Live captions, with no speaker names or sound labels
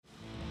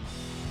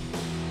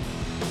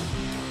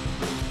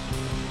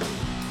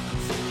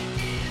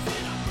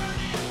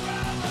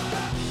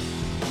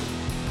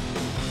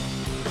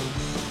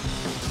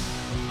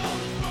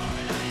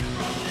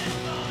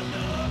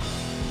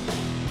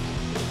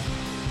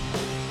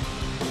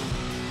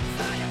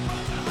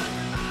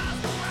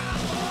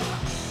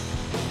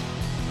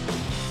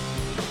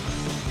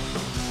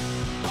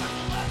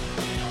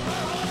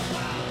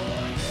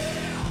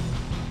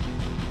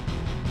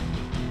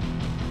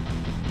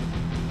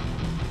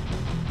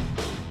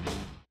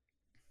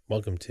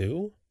Welcome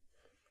to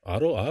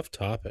Auto Off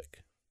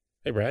Topic.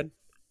 Hey, Brad.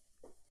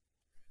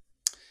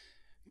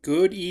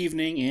 Good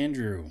evening,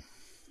 Andrew.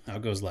 How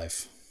goes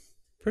life?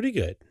 Pretty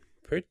good.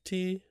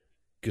 Pretty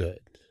good.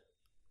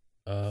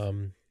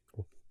 Um,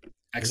 what have you been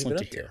Excellent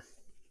to up to? hear.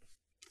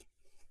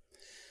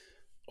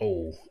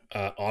 Oh,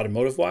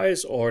 automotive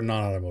wise or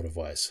non automotive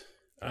wise?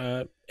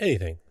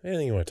 Anything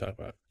you want to talk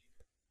about?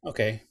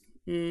 Okay.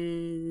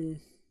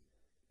 Mm,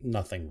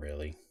 Nothing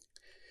really.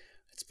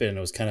 It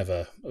was kind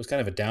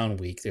of a down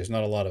week. There's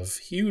not a lot of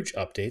huge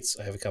updates.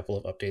 I have a couple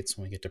of updates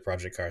when we get to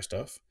project car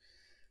stuff.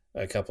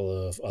 A couple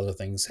of other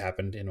things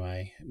happened in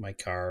my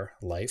car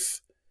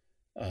life.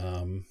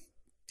 Um,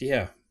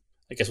 yeah,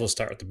 I guess we'll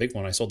start with the big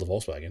one. I sold the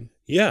Volkswagen.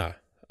 Yeah,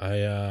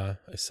 I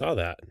saw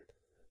that.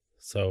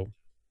 So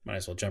Might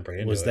as well jump right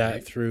into was it, that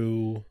right?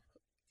 through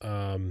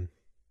um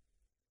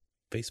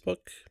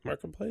Facebook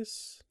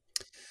Marketplace?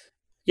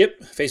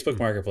 Yep, Facebook Hmm.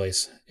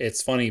 Marketplace.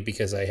 It's funny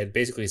because I had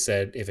basically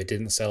said if it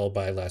didn't sell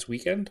by last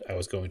weekend, I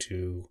was going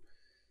to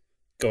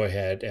go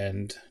ahead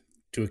and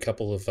do a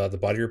couple of the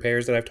body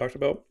repairs that I've talked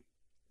about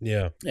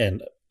Yeah.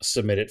 and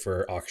submit it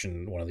for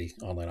auction, one of the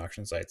online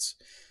auction sites.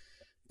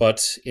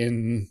 But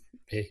in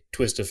a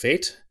twist of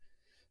fate,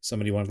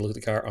 somebody wanted to look at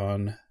the car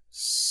on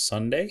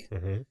Sunday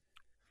Mm-hmm.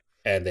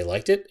 and they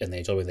liked it and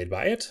they told me they'd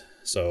buy it.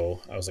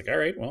 So I was like, all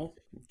right, well,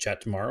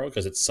 chat tomorrow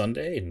because it's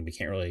Sunday and we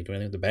can't really do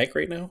anything at the bank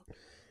right now.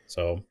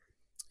 So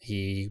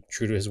he,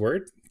 true to his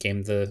word,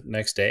 came the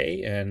next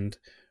day and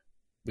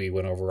we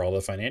went over all the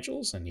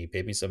financials and he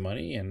paid me some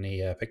money and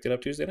he picked it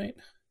up Tuesday night.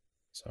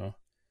 So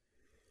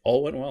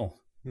all went well.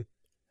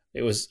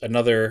 It was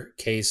another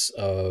case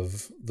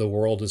of the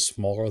world is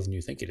smaller than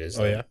you think it is,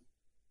 Oh though. yeah.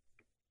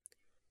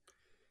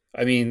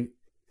 I mean,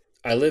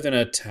 I live in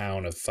a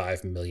town of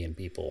 5 million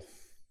people,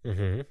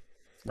 Mm-hmm.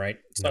 right?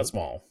 It's not Nope.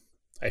 small.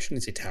 I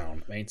shouldn't say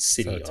town. I mean, It's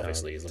out city, of town.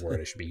 obviously, is the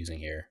word I should be using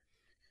here.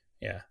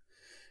 Yeah.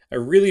 A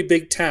really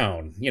big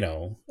town,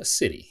 a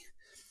city.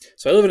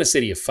 So I live in a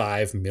city of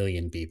 5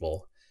 million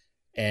people.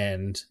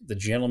 And the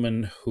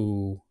gentleman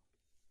who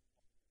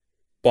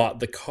bought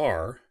the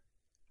car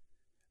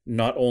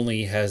not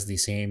only has the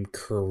same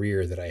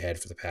career that I had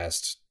for the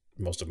past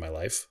most of my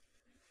life,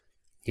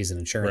 he's an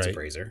insurance Right.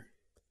 appraiser.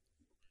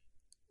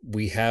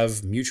 We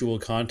have mutual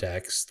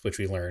contacts, which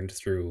we learned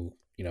through,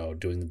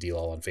 doing the deal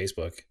all on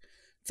Facebook,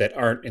 that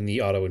aren't in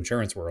the auto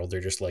insurance world. They're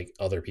just like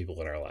other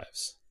people in our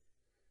lives.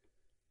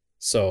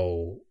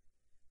 So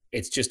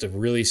it's just a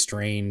really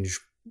strange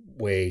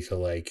way to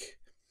like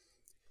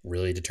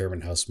really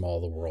determine how small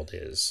the world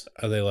is.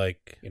 Are they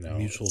like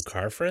mutual It's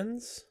car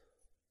friends?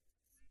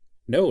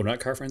 no, not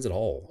car friends at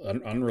all.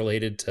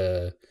 Unrelated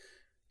to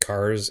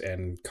cars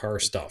and car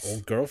Like stuff.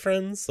 old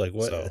girlfriends? Like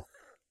what? So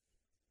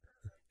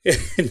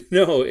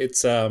no,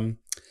 it's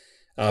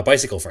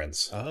bicycle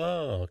friends.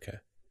 Oh, okay.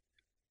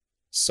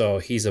 So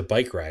he's a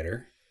bike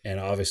rider, and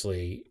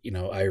obviously,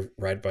 I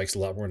ride bikes a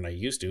lot more than I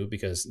used to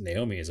because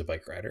Naomi is a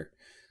bike rider.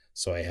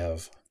 So I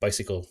have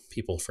bicycle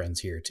people friends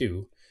here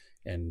too,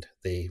 and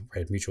they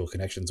had mutual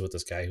connections with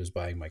this guy who's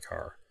buying my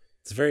car.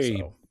 It's a very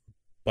So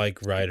bike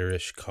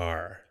rider-ish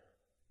car.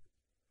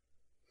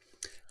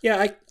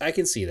 yeah, I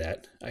can see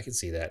that. I can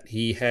see that.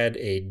 He had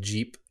a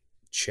Jeep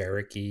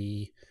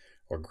Cherokee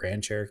or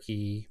Grand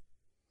Cherokee.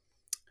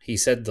 He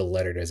said the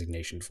letter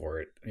designation for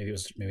it. Maybe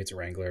it's a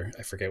Wrangler.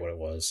 I forget what it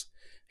was.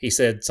 He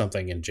said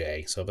something in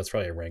J, so that's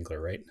probably a Wrangler,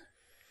 right?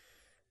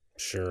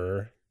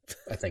 Sure.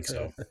 I think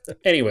so.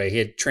 Anyway, he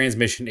had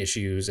transmission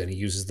issues and he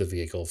uses the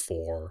vehicle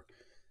for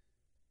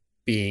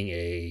being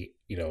a,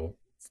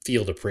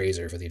 field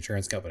appraiser for the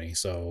insurance company.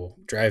 So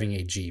driving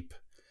a Jeep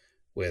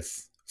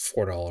with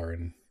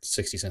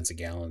 $4.60 a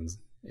gallon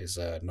is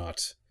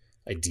not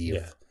ideal.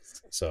 Yeah.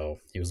 So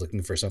he was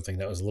looking for something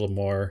that was a little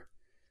more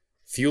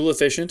fuel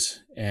efficient.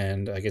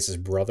 And I guess his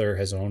brother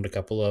has owned a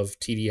couple of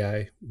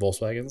TDI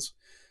Volkswagens.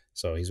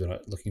 So he's been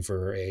looking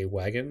for a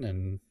wagon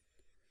and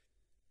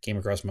came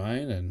across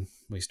mine. And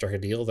we struck a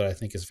deal that I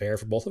think is fair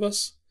for both of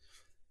us.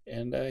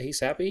 And he's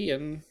happy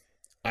and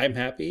I'm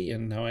happy.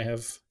 And now I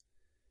have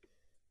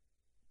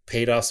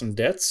paid off some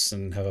debts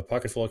and have a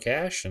pocket full of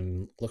cash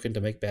and looking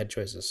to make bad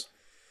choices.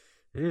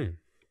 Mm.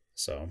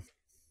 So,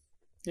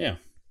 yeah,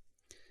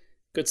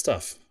 good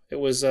stuff. It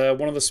was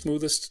one of the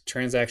smoothest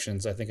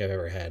transactions I think I've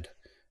ever had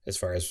as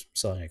far as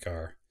selling a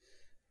car.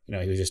 He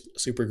was just a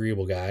super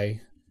agreeable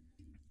guy.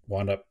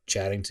 Wound up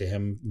chatting to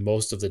him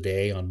most of the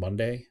day on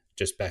Monday,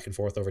 just back and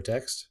forth over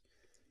text.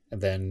 And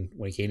then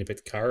when he came to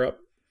pick the car up,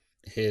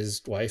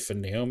 his wife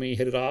and Naomi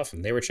hit it off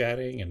and they were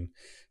chatting and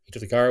he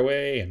took the car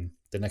away. And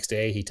the next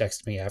day he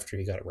texted me after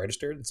he got it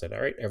registered and said,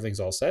 all right, everything's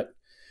all set.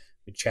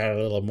 We chatted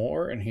a little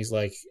more and he's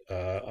like,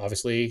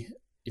 obviously,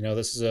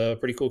 this is a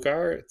pretty cool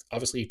car.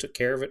 Obviously, you took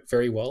care of it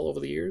very well over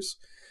the years.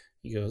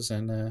 He goes,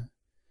 and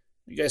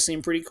you guys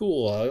seem pretty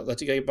cool. I'll let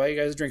you guys buy you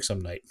guys a drink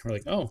some night. We're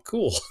like, oh,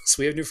 cool. So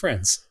we have new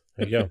friends.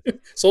 There you go.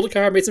 Sold a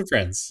car, made some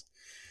friends.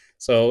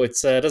 So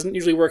it's doesn't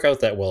usually work out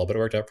that well, but it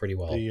worked out pretty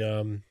well.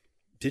 The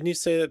didn't you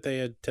say that they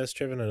had test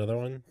driven another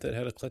one that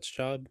had a clutch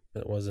job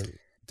that wasn't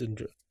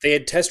They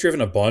had test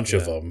driven a bunch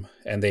of Yeah. them,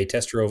 and they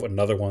test drove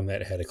another one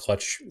that had a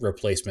clutch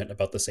replacement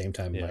about the same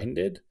time Yeah. mine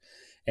did.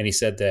 And he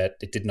said that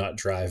it did not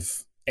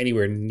drive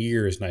anywhere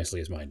near as nicely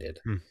as mine did.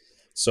 Hmm.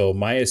 So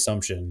my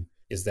assumption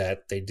is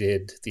that they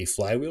did the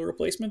flywheel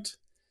replacement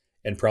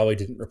and probably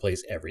didn't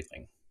replace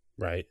everything.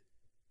 Right.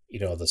 You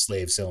know, the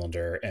slave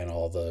cylinder and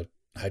all the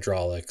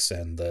hydraulics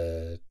and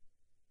the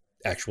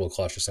actual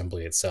clutch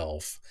assembly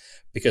itself.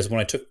 Because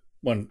when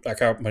my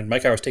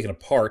car was taken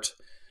apart,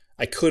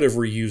 I could have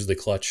reused the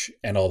clutch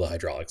and all the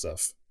hydraulic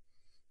stuff.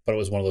 But it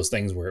was one of those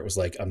things where it was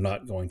like, I'm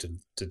not going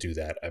to do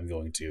that. I'm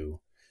going to,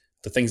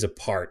 the thing's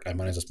apart. I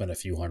might as well spend a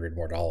few $100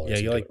 more Yeah,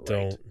 and you do like it right.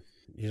 don't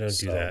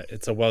do that.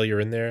 It's a while you're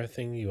in there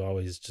thing. You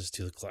always just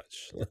do the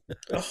clutch.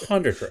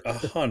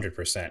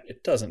 100%.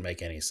 It doesn't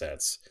make any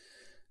sense.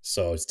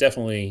 So it's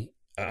definitely,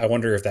 I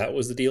wonder if that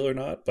was the deal or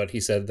not. But he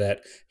said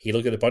that he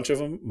looked at a bunch of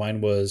them.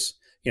 Mine was,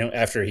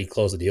 after he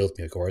closed the deal with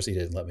me, of course, he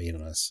didn't let me in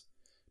on his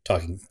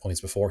talking points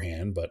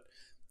beforehand. But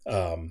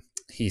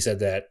he said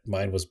that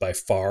mine was by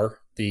far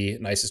the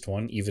nicest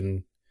one,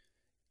 even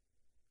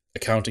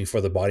accounting for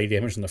the body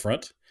damage in the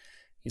front.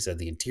 He said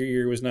the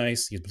interior was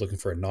nice. He's looking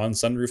for a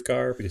non-sunroof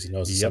car because he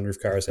knows the sunroof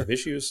cars have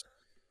issues.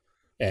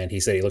 And he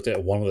said he looked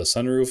at one with a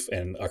sunroof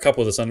and a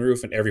couple with a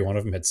sunroof, and every one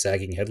of them had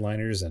sagging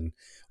headliners, and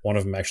one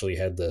of them actually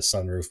had the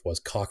sunroof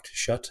was cocked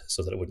shut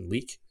so that it wouldn't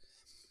leak.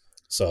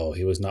 So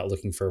he was not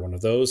looking for one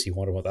of those. He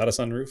wanted one without a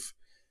sunroof.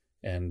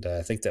 And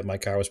I think that my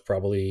car was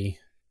probably...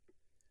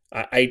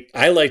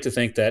 I like to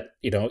think that,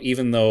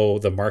 even though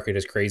the market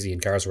is crazy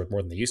and cars are worth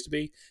more than they used to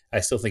be,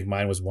 I still think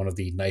mine was one of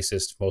the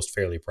nicest, most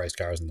fairly priced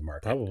cars in the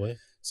market. Probably.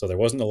 So there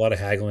wasn't a lot of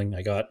haggling.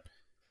 I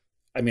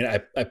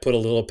put a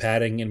little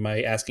padding in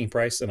my asking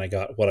price, and I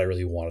got what I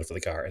really wanted for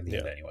the car in the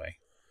end anyway.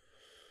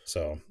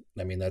 So,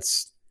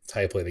 that's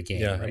how you play the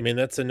game. Yeah, right?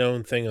 That's a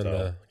known thing on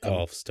the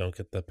Golfs. Don't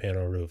get the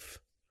panel roof.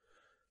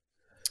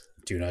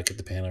 Do not get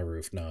the panel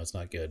roof. No, it's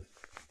not good.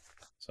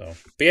 So,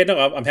 but yeah, no,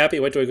 I'm happy. I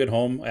went to a good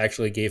home. I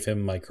actually gave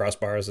him my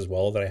crossbars as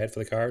well that I had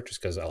for the car,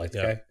 just because I like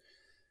the guy.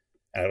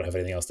 I don't have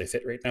anything else they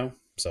fit right now.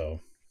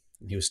 So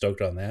he was stoked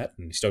on that,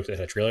 and he stoked that it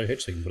had a trailer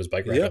hitch, so he can put his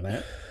bike rack on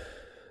that.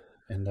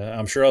 And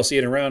I'm sure I'll see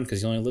it around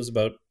because he only lives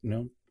about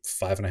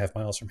 5.5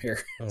 miles from here.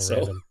 Oh, so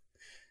random.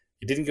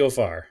 It didn't go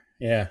far.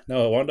 Yeah,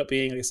 no, it wound up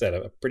being, like I said,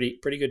 a pretty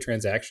good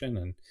transaction,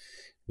 and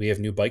we have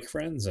new bike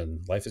friends,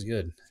 and life is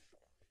good.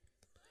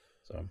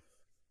 So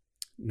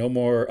no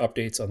more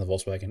updates on the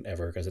Volkswagen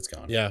ever because it's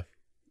gone. Yeah,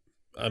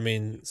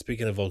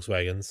 speaking of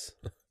Volkswagens,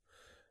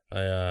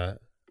 I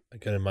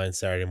got in mine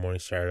Saturday morning,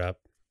 started up.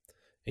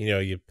 And,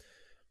 you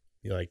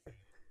like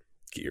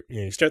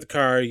you start the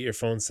car, you get your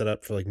phone set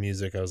up for like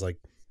music. I was like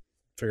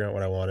figuring out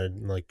what I wanted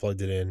and like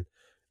plugged it in,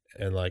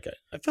 and like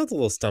I felt a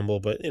little stumble,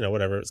 but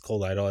whatever. It's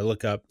cold idle. I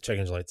look up, check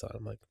engine lights on.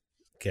 I'm like,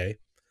 okay,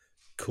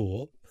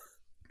 cool.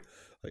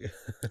 Like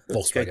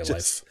Volkswagen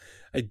life.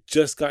 I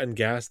just gotten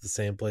gas at the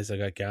same place I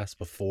got gas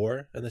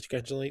before, and the check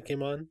engine light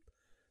came on.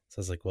 So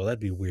I was like, well, that'd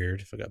be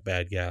weird if I got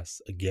bad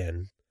gas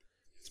again,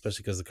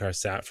 especially because the car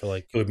sat for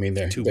like 2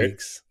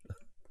 weeks.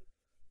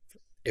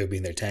 It would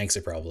mean their tanks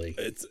are probably.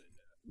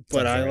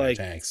 But I like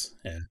tanks,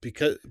 yeah,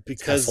 because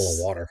full of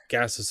water.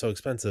 Gas is so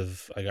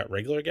expensive. I got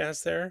regular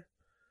gas there,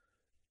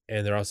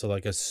 and they're also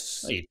like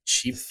you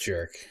cheap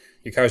jerk.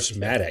 Your car's just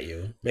mad at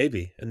you,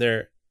 maybe, and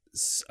they're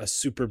a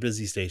super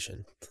busy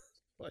station,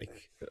 like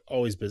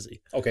always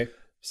busy. Okay,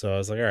 so I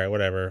was like, all right,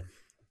 whatever.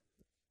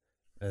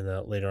 And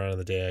later on in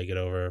the day, I get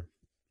over.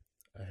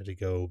 I had to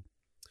go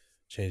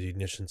change the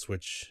ignition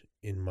switch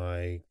in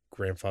my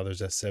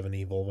grandfather's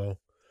S70 Volvo.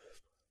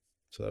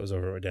 So that was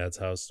over at my dad's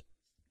house.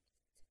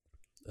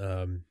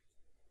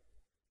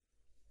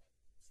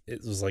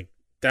 It was like,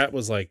 that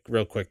was like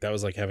real quick. That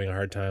was like having a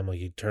hard time. Like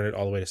you turn it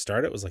all the way to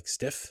start. It was like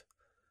stiff.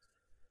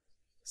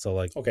 So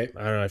like, okay,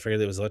 I don't know. I figured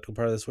it was the electrical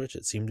part of the switch.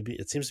 It seems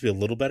to be a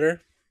little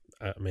better.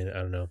 I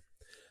don't know.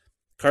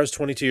 Car's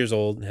 22 years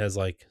old and has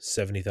like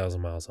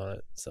 70,000 miles on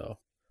it. So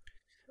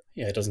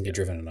yeah, it doesn't get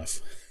driven enough.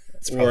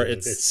 It's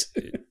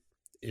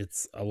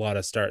a lot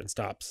of start and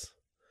stops.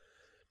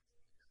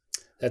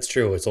 That's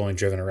true. It's only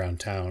driven around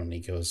town, and he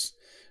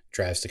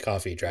drives to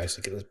coffee, drives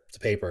to get the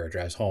paper,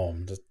 drives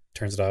home, just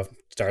turns it off,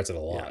 starts it a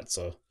lot. Yeah.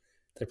 So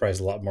there probably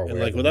is a lot more. And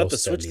like without the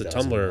switch, the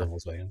tumbler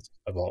moves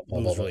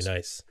really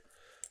nice.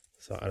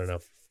 So I don't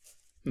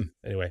know.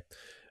 Anyway,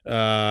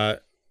 I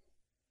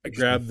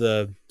grabbed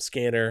the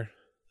scanner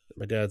that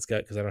my dad's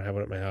got because I don't have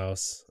one at my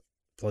house.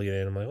 Plug it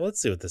in. I'm like, well, let's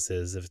see what this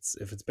is.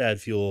 If it's bad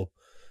fuel,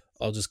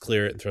 I'll just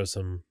clear it and throw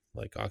some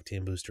like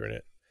octane booster in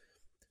it.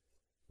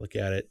 Look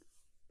at it.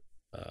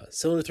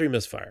 Cylinder 3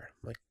 misfire.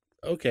 I'm like,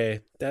 okay,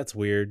 that's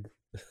weird.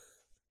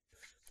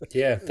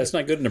 Yeah, that's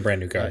not good in a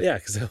brand new car. Yeah,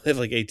 because I have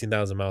like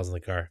 18,000 miles in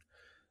the car.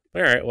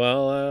 All right,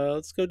 well,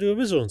 let's go do a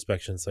visual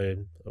inspection. So I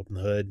open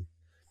the hood,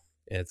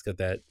 and it's got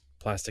that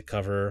plastic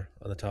cover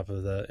on the top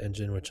of the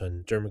engine, which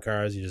on German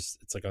cars, it's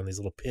like on these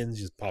little pins,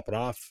 you just pop it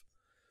off.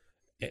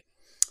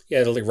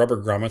 Yeah, they're like rubber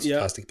grommets with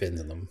plastic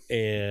pins in them.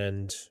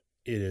 And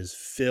it is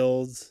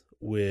filled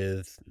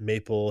with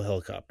maple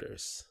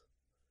helicopters.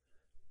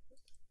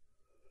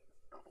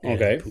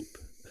 Okay. Poop.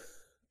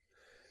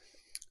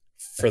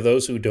 For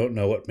those who don't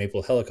know what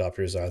maple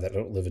helicopters are that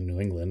don't live in New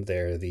England,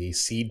 they're the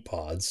seed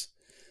pods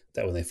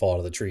that when they fall out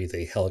of the tree,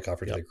 they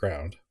helicopter to the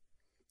ground.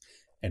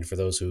 And for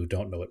those who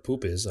don't know what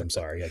poop is, I'm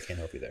sorry, I can't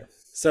help you there.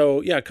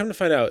 So, yeah, come to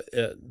find out,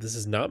 this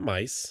is not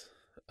mice.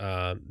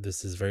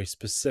 This is very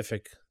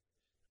specific.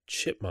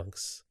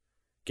 Chipmunks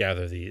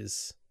gather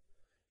these.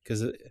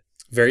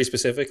 Very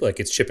specific, like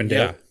it's Chip and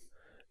Dale?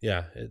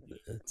 Yeah.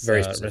 It's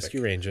very specific.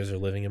 Rescue rangers are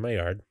living in my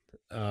yard.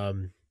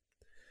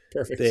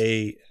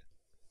 Perfect.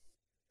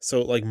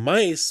 So, like,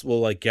 mice will,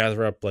 like,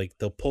 gather up, like,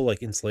 they'll pull,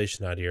 like,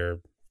 insulation out of your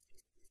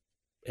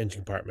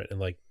engine compartment and,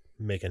 like,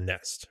 make a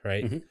nest,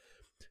 right? Mm-hmm.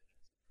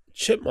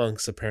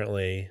 Chipmunks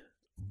apparently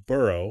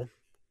burrow.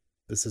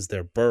 This is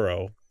their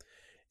burrow,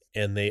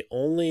 and they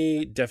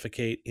only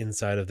defecate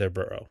inside of their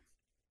burrow.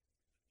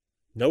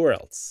 Nowhere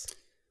else.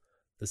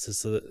 This is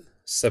so that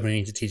somebody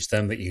needs to teach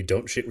them that you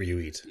don't shit where you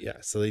eat. Yeah,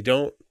 so they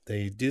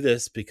do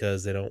this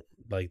because they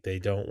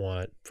don't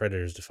want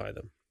predators to find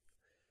them.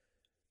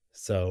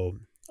 So,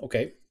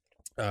 okay.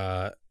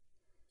 I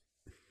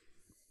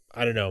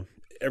don't know.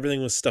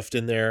 Everything was stuffed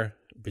in there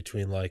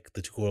between like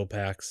the two coil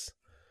packs.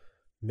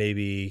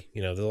 Maybe,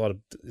 there's a lot of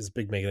this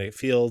big magnetic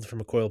field from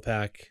a coil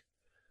pack.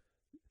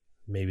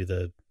 Maybe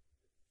the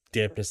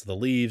dampness of the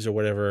leaves or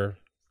whatever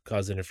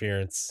caused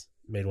interference,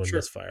 made one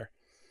misfire.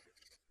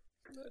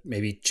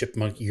 Maybe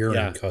chipmunk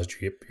urine caused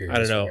your I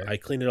don't know. I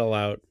cleaned it all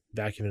out,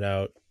 vacuumed it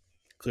out,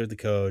 cleared the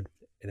code.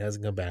 It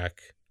hasn't come back.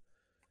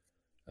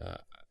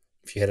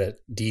 If you had a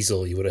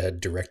diesel, you would have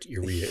had direct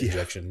urea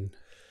injection.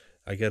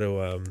 I got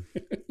to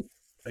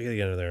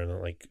get under there,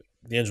 and like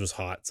the engine was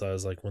hot, so I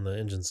was like, when the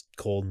engine's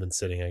cold and been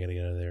sitting, I got to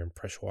get under there and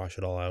pressure wash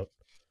it all out.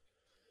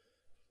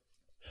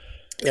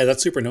 Yeah,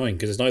 that's super annoying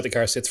because it's not like the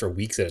car sits for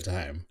weeks at a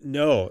time.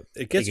 No,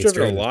 it gets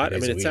driven a lot. I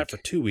mean, it sat for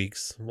 2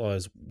 weeks while I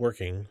was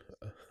working.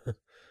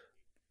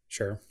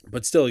 Sure.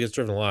 But still, it gets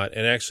driven a lot.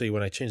 And actually,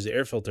 when I changed the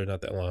air filter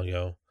not that long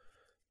ago,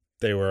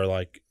 they were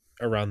like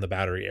around the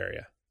battery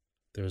area.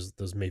 There was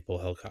those Maple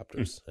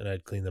helicopters, and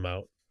I'd cleaned them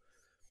out.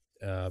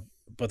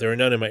 But there were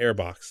none in my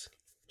airbox,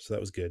 so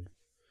that was good.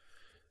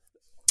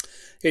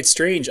 It's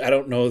strange. I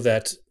don't know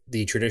that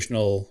the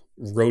traditional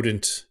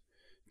rodent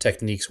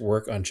techniques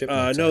work on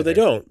chipmunks. No, they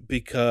don't,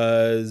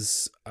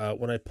 because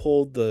when I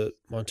pulled the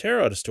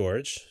Montero out of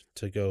storage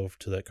to go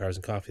to that Cars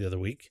and Coffee the other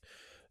week,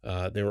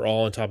 they were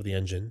all on top of the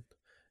engine.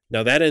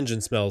 Now, that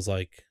engine smells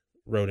like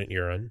rodent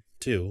urine,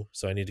 too,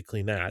 so I need to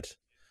clean that.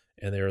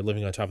 And they were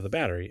living on top of the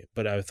battery.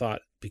 But I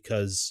thought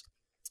because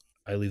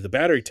I leave the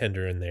battery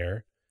tender in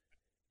there,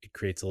 it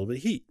creates a little bit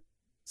of heat.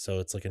 So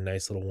it's like a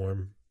nice little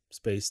warm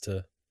space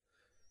to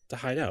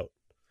hide out.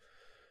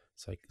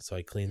 So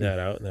I cleaned that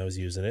out, and I was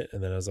using it.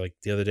 And then I was like,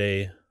 the other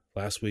day,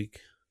 last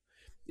week,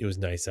 it was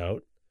nice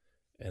out.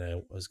 And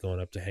I was going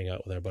up to hang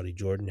out with our buddy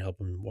Jordan, help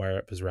him wire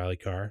up his rally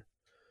car.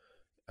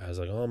 I was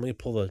like, I'm going to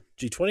pull the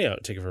G20 out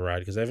and take it for a ride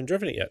because I haven't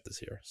driven it yet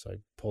this year. So I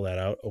pull that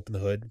out, open the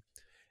hood,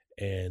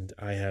 and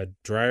I had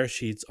dryer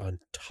sheets on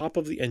top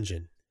of the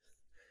engine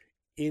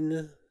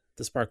in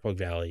the Sparkplug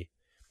Valley,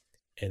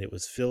 and it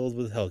was filled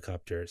with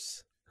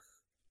helicopters.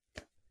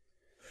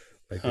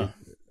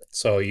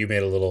 So you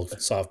made a little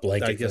soft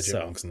blanket for the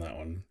chipmunks in that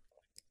one.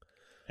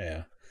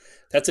 Yeah.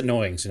 That's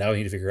annoying. So now we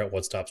need to figure out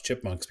what stops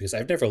chipmunks, because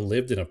I've never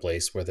lived in a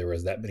place where there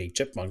was that many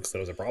chipmunks that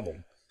was a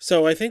problem.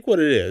 So I think what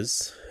it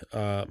is,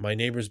 my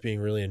neighbor's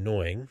being really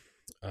annoying.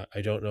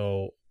 I don't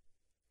know.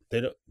 They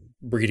don't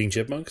breeding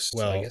chipmunks.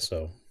 Well, I guess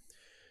so.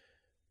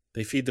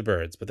 They feed the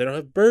birds, but they don't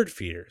have bird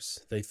feeders.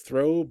 They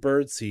throw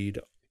bird seed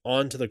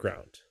onto the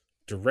ground,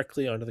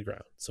 directly onto the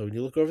ground. So when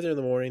you look over there in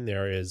the morning,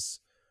 there is,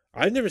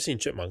 I've never seen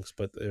chipmunks,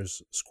 but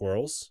there's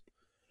squirrels,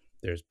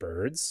 there's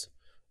birds.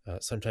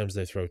 Sometimes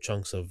they throw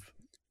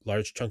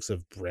large chunks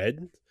of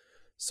bread.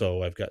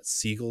 So I've got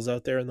seagulls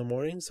out there in the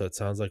morning. So it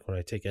sounds like when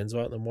I take Enzo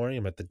out in the morning,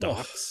 I'm at the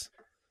docks.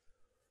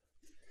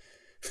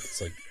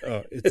 It's like,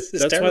 that's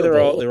terrible. Why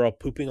they were all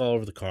pooping all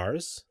over the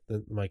cars.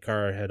 My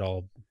car had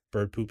all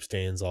bird poop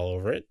stains all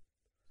over it.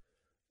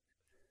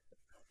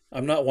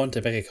 I'm not one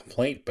to make a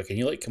complaint, but can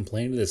you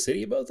complain to the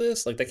city about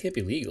this? That can't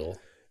be legal.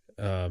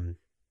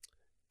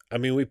 I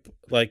mean,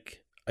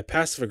 I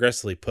passive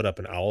aggressively put up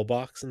an owl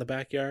box in the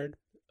backyard,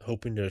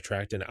 hoping to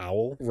attract an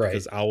owl, right?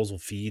 Because owls will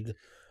feed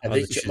on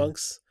the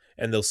chipmunks,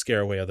 and they'll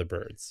scare away other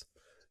birds.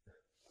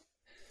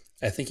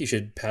 I think you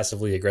should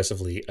passively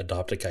aggressively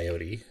adopt a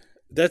coyote.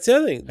 That's the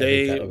other thing.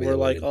 They were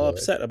all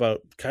upset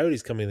about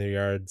coyotes coming in their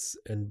yards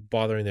and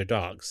bothering their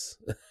dogs.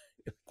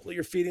 Well,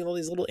 you're feeding all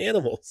these little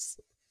animals.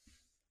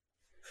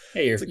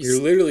 Hey,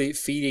 you're literally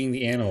feeding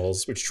the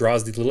animals, which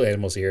draws the little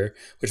animals here,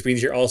 which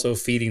means you're also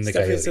feeding the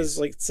coyotes. It says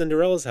like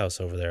Cinderella's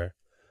house over there.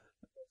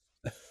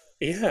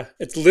 Yeah,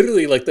 it's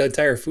literally like the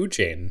entire food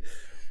chain.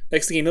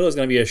 Next thing you know, there's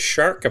going to be a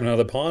shark coming out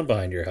of the pond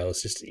behind your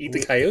house just to eat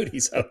the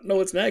coyotes. I don't know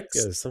what's next.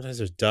 Yeah, sometimes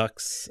there's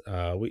ducks.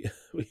 We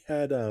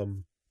had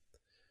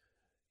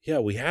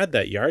we had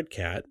that yard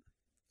cat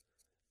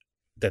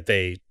that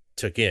they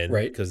took in,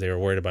 right? Because they were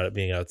worried about it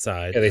being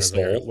outside. Yeah, they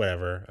stole. Like,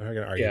 whatever. I'm not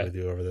going to argue with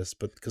you over this,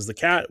 but because the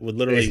cat would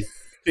literally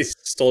they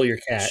stole your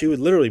cat. She would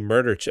literally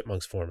murder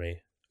chipmunks for me.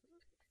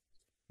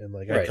 And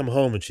like, I'd come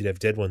home and she'd have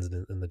dead ones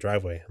in the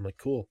driveway. I'm like,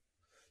 cool,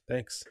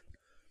 thanks.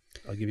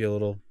 I'll give you a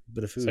little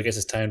bit of food. So I guess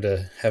it's time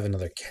to have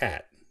another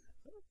cat,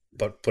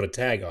 but put a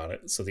tag on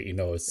it so that you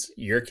know it's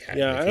your cat.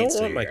 Yeah, I don't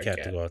want my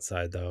cat to go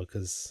outside though,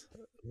 because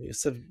we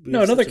have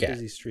another such a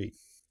busy street.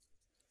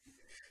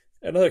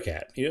 Another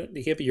cat. You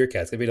can't be your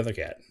cat. It's gonna be another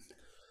cat.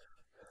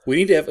 We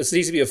need to have. It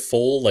needs to be a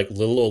full like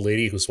little old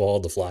lady who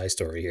swallowed the fly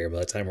story here by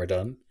the time we're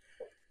done.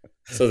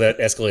 So that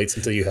escalates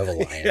until you have a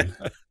lion,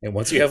 and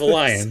once you have a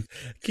lion,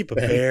 keep a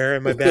bear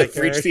in my backyard.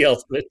 Reach the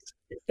ultimate.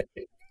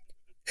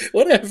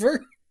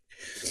 Whatever.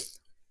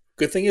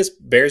 Good thing is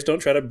bears don't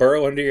try to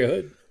burrow under your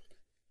hood.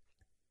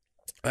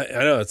 I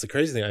know, it's a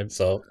crazy thing.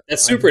 So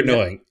that's super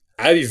annoying.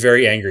 I'd be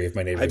very angry if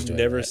my neighbor was doing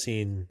that. I've never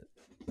seen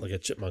like a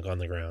chipmunk on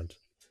the ground,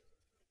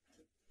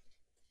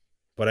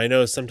 but I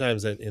know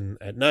sometimes at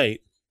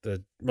night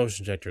the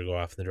motion detector will go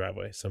off in the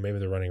driveway, so maybe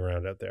they're running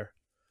around out there.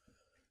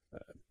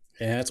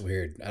 Yeah, that's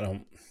weird.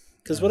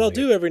 Because what I'll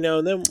do every now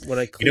and then when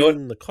I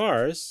clean the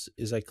cars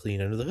is I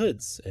clean under the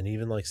hoods, and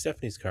even like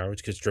Stephanie's car,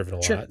 which gets driven a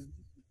lot,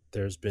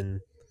 there's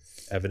been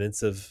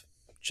evidence of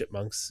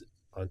chipmunks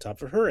on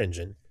top of her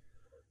engine.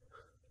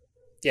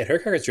 Yeah, her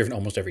car gets driven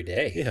almost every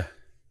day. Yeah,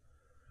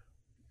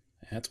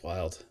 that's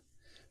wild.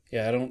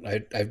 Yeah,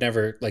 I've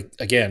never, like,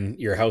 again,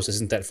 your house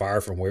isn't that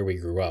far from where we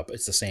grew up.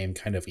 It's the same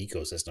kind of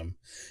ecosystem,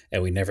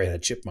 and we never had a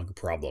chipmunk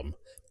problem.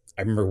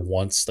 I remember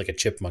once, like, a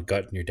chipmunk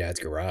got in your dad's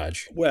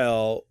garage.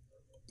 Well,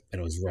 and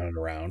it was running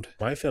around.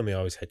 My family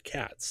always had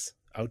cats,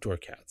 outdoor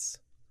cats.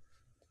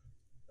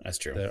 That's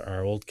true.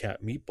 Our old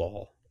cat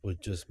Meatball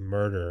would just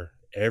murder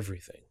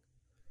everything.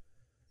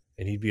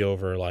 And he'd be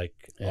over like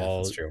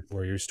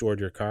where you stored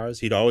your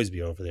cars. He'd always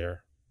be over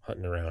there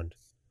hunting around.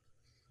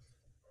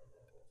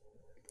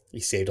 He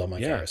saved all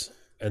my cars.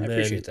 And I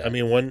appreciate that. I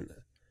mean,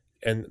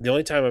 and the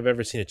only time I've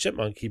ever seen a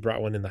chipmunk, he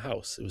brought one in the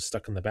house. It was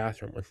stuck in the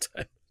bathroom one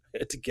time. I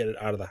had to get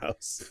it out of the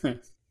house.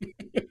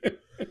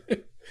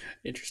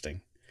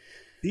 Interesting.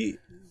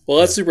 Well,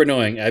 that's super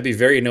annoying. I'd be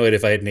very annoyed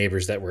if I had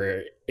neighbors that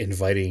were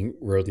inviting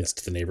rodents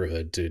to the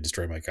neighborhood to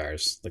destroy my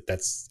cars. Like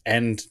that's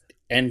and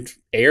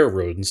air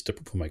rodents to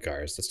poo my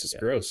cars. That's just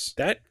gross.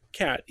 That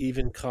cat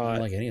even caught I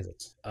don't like any of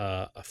this.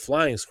 A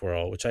flying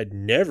squirrel, which I'd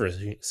never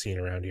seen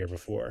around here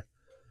before.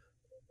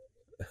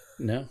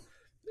 No,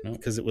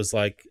 because it was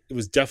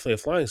definitely a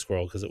flying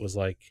squirrel because it was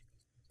like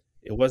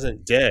it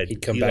wasn't dead.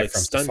 He'd come back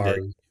from stunned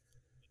safari. it,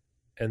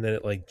 and then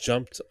it like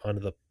jumped onto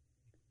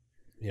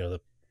the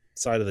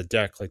side of the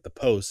deck, like the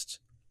post,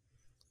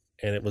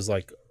 and it was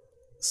like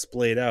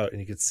splayed out,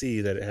 and you could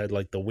see that it had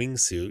like the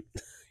wingsuit.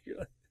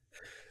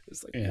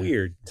 It's like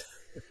weird.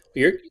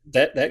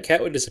 That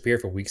cat would disappear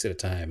for weeks at a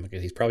time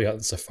because he's probably out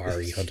in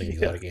safari hunting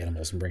exotic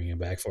animals and bringing them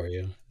back for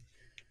you.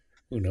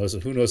 Who knows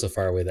how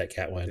far away that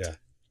cat went? Yeah.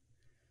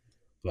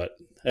 But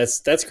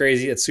that's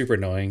crazy. It's super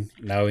annoying.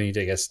 Now we need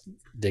to, I guess,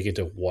 dig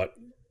into what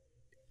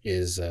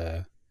is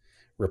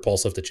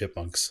repulsive to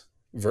chipmunks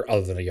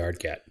other than a yard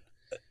cat.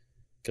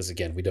 Because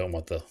again, we don't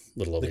want the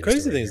little old. The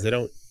crazy thing is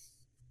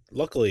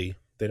luckily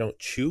they don't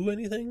chew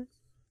anything.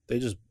 They're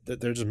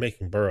just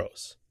making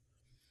burrows.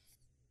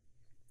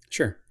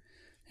 Sure.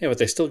 Yeah, but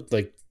they still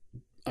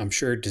I'm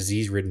sure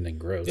disease ridden and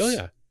gross. Oh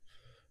yeah.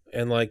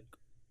 And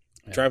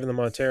driving the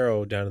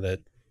Montero down to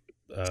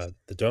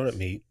the donut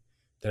meet,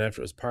 then after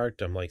it was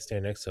parked, I'm like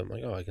standing next to it. I'm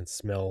like, oh, I can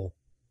smell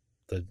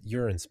the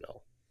urine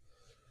smell.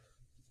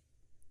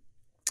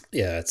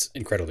 Yeah, it's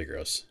incredibly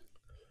gross.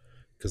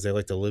 Because they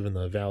like to live in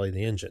the valley of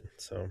the engine,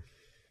 so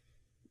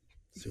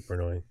super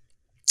annoying.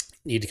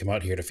 Need to come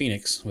out here to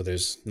Phoenix where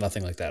there's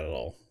nothing like that at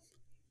all.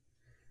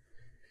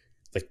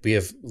 Like we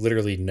have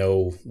literally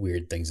no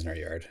weird things in our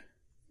yard.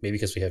 Maybe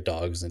because we have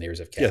dogs and the neighbors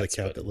have cats. Yeah, the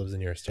cat that lives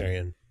in your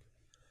Astarian.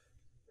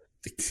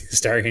 The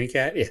Astarian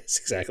cat? Yes,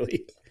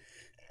 exactly.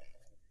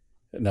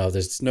 No,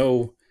 there's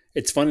no.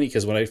 It's funny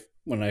because when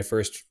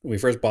we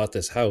first bought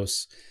this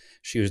house,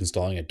 she was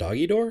installing a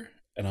doggy door,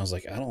 and I was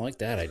like, I don't like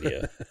that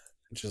idea.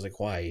 And she's like,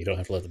 why? You don't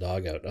have to let the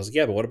dog out. I was like,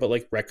 yeah, but what about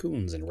like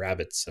raccoons and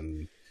rabbits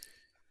and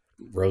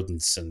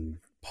rodents and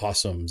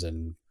possums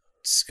and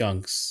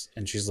skunks?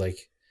 And she's like,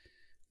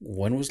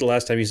 when was the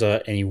last time you saw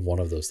any one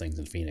of those things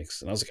in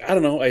Phoenix? And I was like, I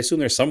don't know. I assume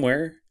they're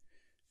somewhere.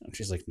 And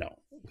she's like, no,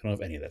 we don't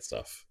have any of that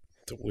stuff.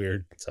 It's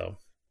weird. So,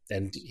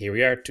 and here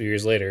we are 2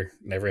 years later,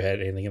 never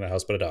had anything in the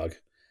house but a dog.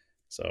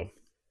 So,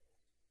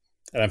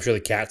 and I'm sure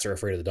the cats are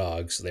afraid of the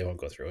dogs, so they won't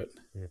go through it.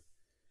 Mm.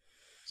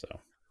 So,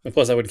 and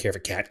plus I wouldn't care if a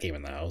cat came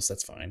in the house.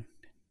 That's fine.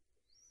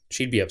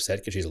 She'd be upset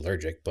because she's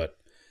allergic, but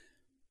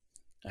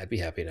I'd be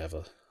happy to have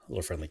a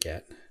little friendly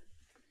cat.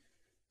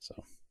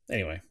 So,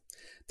 anyway,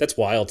 that's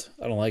wild.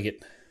 I don't like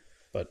it.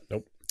 But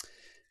nope.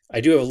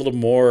 I do have a little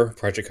more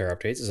Project Car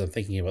updates as I'm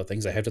thinking about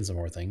things. I have done some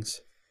more things.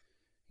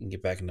 You can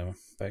get back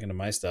into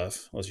my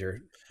stuff unless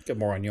you're got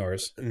more on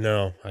yours.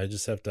 No, I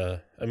just have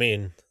to. I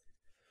mean,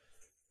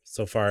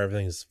 so far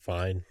everything's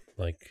fine.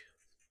 Like,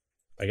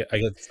 I get.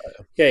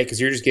 Yeah,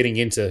 because you're just getting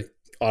into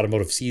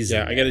automotive season.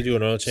 Yeah, I got to do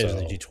an oil change on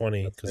the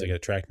G20 because I got a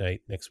track night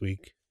next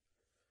week.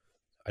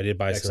 I did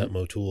buy some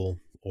Motul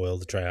oil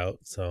to try out.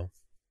 So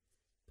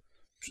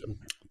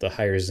the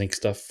higher zinc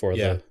stuff for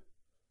the.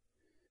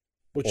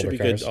 Which should be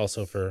good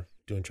also for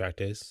doing track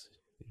days,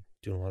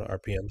 doing a lot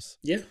of RPMs.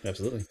 Yeah,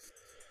 absolutely.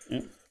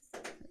 Yeah.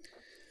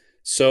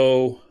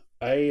 So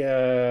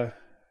I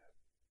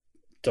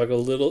dug a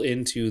little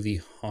into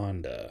the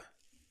Honda.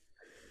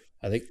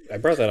 I think I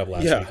brought that up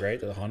last week, right?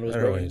 The Honda was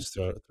broken. Just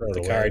throw it the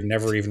away. car I'd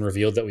never even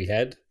revealed that we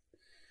had.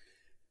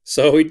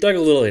 So we dug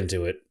a little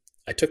into it.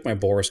 I took my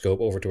borescope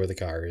over to where the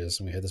car is,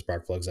 and we had the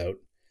spark plugs out.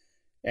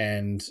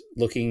 And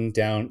looking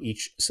down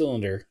each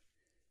cylinder,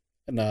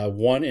 and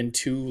 1 and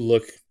 2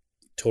 look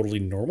totally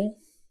normal.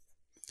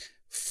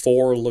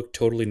 4 look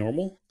totally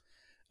normal.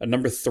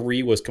 Number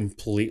 3 was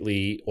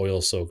completely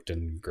oil soaked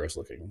and gross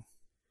looking.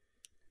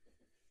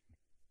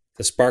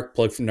 The spark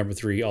plug from number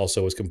 3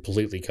 also was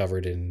completely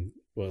covered in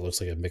what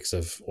looks like a mix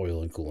of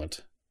oil and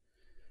coolant.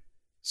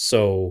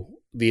 So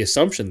the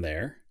assumption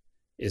there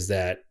is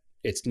that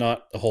it's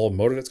not the whole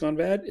motor that's gone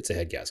bad, it's a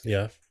head gasket.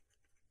 Yeah.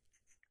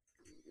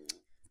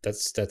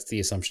 That's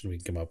the assumption we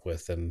can come up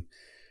with. And,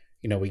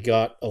 we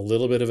got a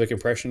little bit of a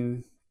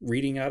compression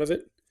reading out of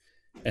it.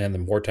 And the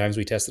more times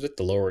we tested it,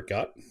 the lower it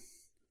got.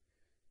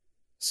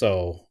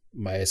 So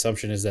my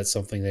assumption is that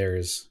something there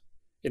is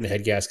in the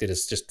head gasket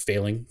is just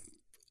failing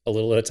a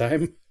little at a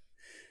time.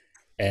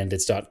 And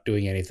it's not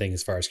doing anything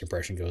as far as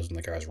compression goes when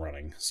the car's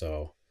running.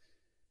 So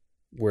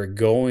we're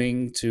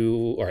going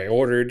to, or I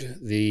ordered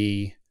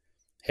the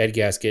head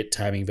gasket,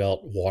 timing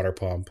belt, water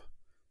pump,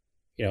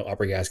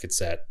 upper gasket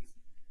set,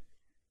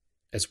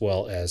 as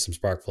well as some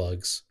spark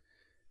plugs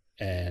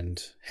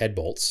and head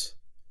bolts.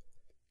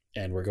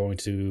 And we're going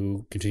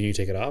to continue to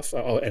take it off.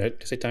 Oh, and I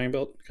say timing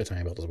belt? I got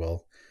timing belt as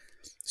well.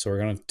 So we're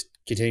going to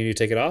continue to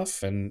take it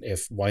off. And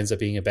if it winds up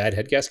being a bad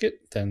head gasket,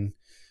 then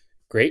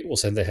great. We'll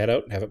send the head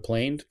out and have it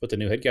planed, put the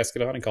new head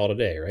gasket on and call it a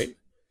day, right?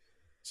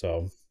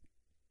 So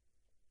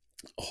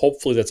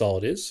hopefully that's all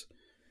it is.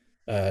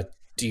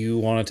 Do you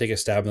want to take a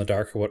stab in the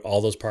dark at what all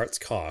those parts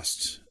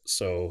cost?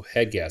 So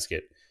head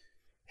gasket,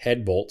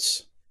 head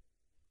bolts,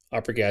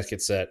 upper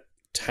gasket set,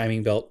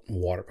 timing belt,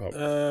 and water pump.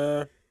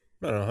 I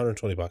don't know,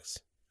 $120.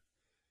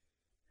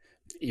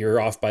 You're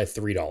off by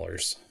 $3.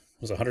 It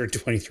was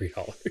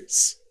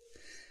 $123.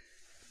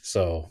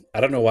 So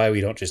I don't know why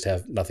we don't just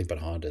have nothing but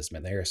Hondas,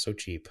 man. They are so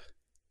cheap.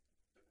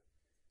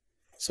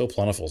 So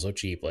plentiful, so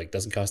cheap. Like,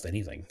 doesn't cost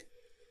anything.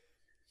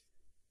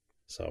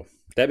 So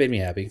that made me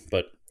happy.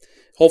 But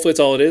hopefully it's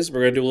all it is.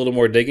 We're going to do a little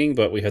more digging,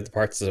 but we have the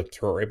parts to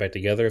throw it right back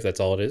together if that's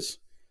all it is.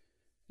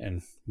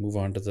 And move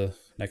on to the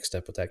next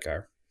step with that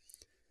car.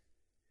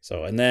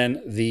 So, and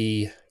then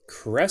the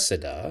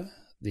Cressida,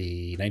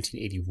 the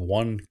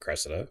 1981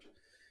 Cressida,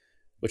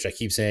 which I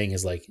keep saying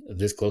is like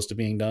this close to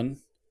being done,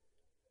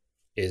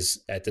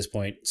 is at this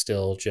point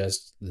still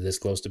just this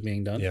close to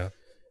being done. Yeah.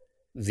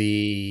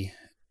 The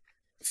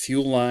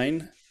fuel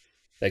line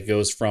that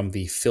goes from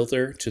the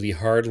filter to the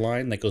hard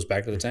line that goes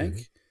back to the tank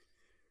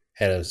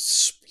had a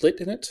split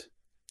in it.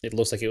 It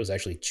looks like it was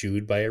actually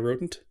chewed by a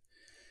rodent.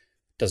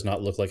 Does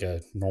not look like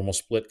a normal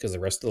split because the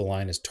rest of the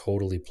line is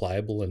totally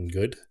pliable and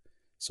good.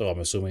 So I'm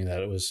assuming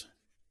that it was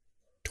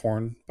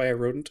torn by a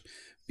rodent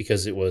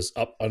because it was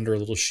up under a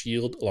little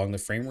shield along the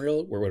frame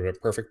rail where it would have been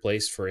a perfect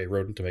place for a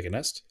rodent to make a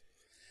nest.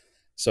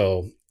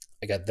 So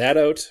I got that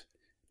out.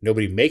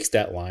 Nobody makes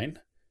that line.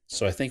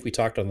 So I think we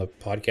talked on the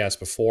podcast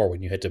before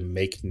when you had to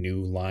make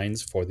new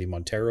lines for the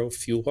Montero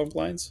fuel pump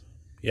lines.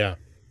 Yeah.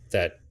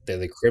 That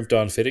they crimped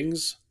on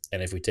fittings.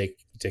 And if we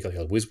take like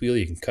a whiz wheel,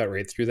 you can cut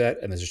right through that.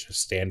 And there's just a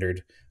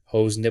standard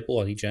hose nipple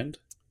on each end.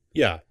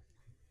 Yeah.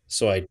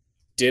 So I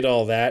did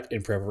all that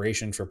in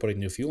preparation for putting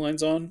new fuel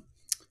lines on.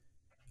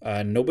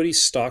 Nobody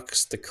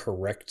stocks the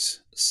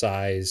correct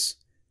size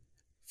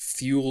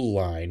fuel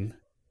line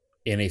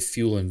in a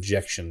fuel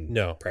injection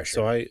pressure.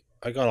 So I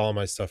got all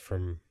my stuff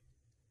from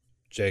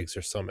Jegs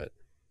or Summit.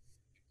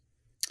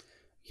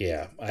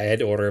 Yeah, I had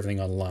to order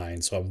everything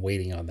online, so I'm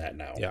waiting on that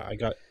now. Yeah,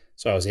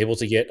 So I was able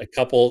to get a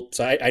couple.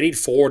 So I need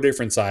 4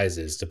 different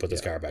sizes to put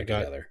this car back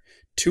together.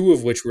 2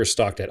 of which were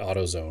stocked at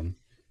AutoZone,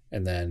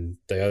 and then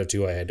the other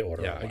 2 I had to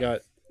order. Yeah, online. I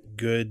got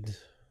good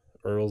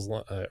Earl's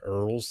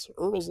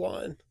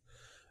line.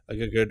 I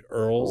got good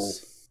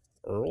Earl's.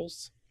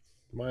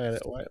 Why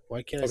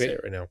can't I say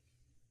it right now?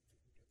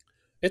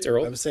 It's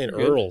Earl. I'm saying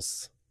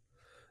Earl's.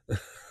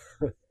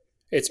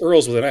 It's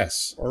Earl's with an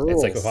S. Earl's.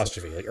 It's like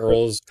apostrophe, like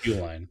Earl's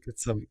fuel line. Get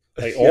some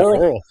like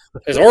Oral.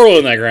 There's Oral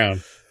in that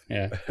ground.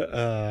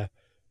 Yeah.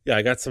 Yeah,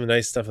 I got some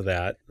nice stuff of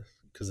that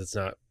because it's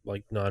not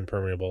like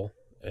non-permeable,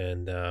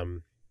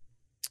 and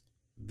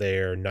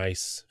they're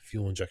nice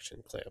fuel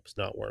injection clamps,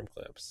 not worm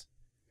clamps.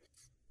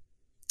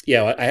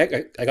 Yeah,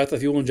 I got the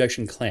fuel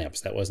injection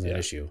clamps. That wasn't an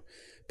issue,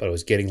 but it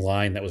was getting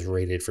line that was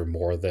rated for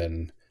more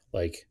than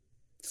like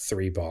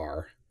 3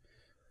 bar,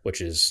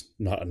 which is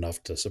not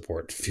enough to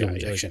support fuel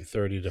injection. Like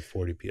 30 to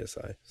 40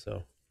 psi.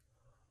 So,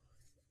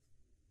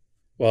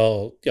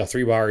 well, yeah,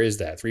 3 bar is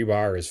that. 3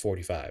 bar is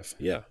 45.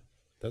 Yeah,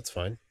 that's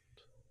fine.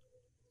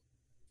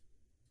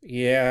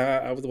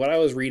 Yeah, what I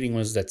was reading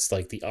was that's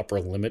like the upper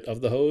limit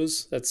of the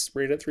hose that's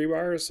rated at 3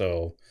 bar.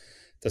 So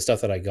the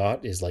stuff that I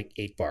got is like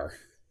 8 bar.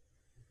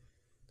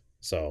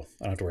 So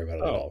I don't have to worry about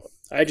it at all.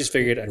 I just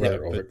figured I'd rather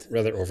but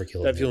rather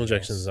overkill. That fuel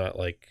injection is not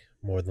like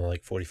more than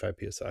like 45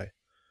 psi.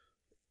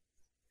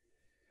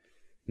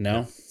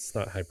 No, it's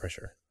not high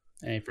pressure.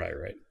 You're probably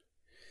right.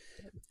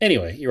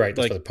 Anyway, you're right.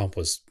 That's Like why the pump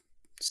was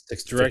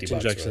direct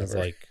injection is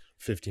like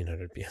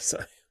 1500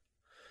 psi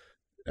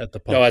at the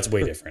pump. No, that's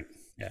way different.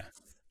 Yeah,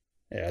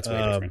 that's way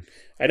different.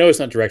 I know it's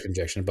not direct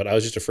injection, but I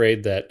was just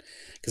afraid that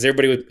because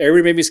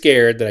everybody made me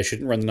scared that I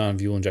shouldn't run the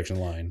non-fuel injection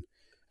line,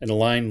 and the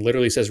line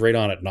literally says right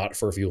on it, "Not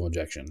for fuel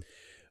injection."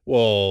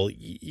 Well,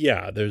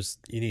 yeah,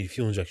 you need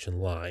fuel injection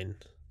line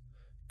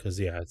because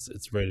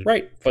it's rated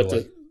right,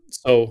 but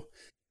so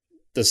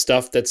the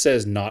stuff that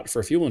says not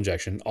for fuel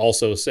injection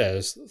also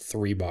says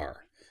 3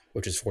 bar,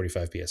 which is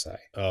 45 psi.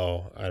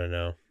 Oh, I don't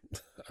know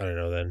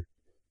then.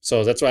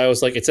 So that's why I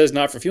was like, it says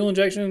not for fuel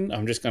injection.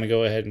 I'm just going to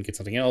go ahead and get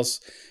something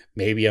else.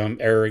 Maybe I'm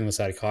erring the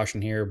side of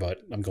caution here, but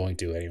I'm going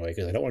to anyway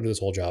because I don't want to do this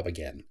whole job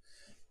again.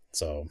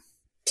 So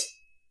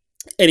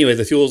anyway,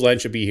 the fuels line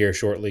should be here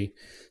shortly.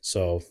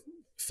 So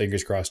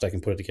fingers crossed I can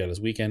put it together this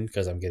weekend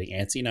because I'm getting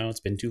antsy now. It's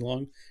been too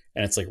long.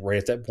 And it's like right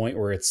at that point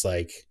where it's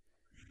like,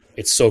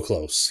 it's so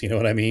close. You know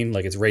what I mean?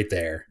 Like it's right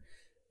there.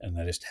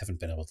 And I just haven't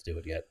been able to do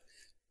it yet.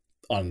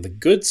 On the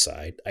good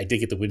side, I did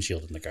get the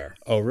windshield in the car.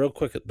 Oh, real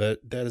quick, that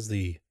is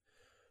the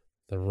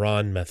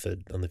Ron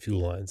method on the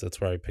fuel lines. That's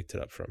where I picked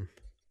it up from.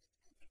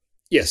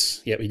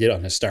 Yes. Yeah, we did it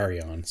on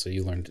Histarion. So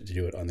you learned to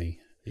do it on the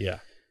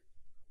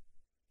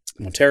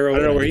Montero. I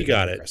don't know where he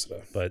got it,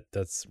 but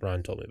that's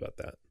Ron told me about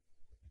that.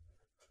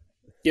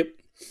 Yep.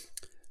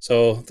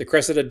 So the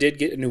Cressida did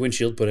get a new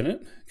windshield put in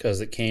it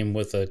because it came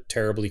with a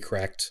terribly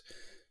cracked,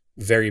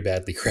 very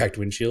badly cracked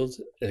windshield.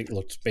 It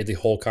made the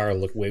whole car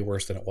look way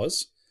worse than it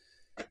was.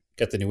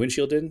 Got the new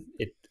windshield in.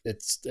 It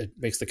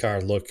makes the car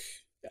look,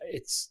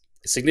 it's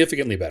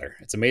significantly better.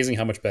 It's amazing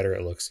how much better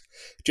it looks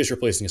just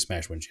replacing a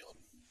smashed windshield.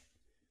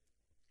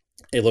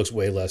 It looks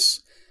way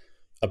less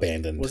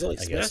abandoned. Was it like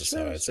smashed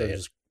or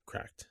just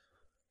cracked?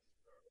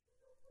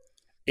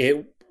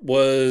 It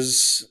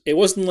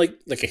wasn't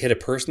like a hit a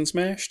person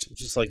smashed,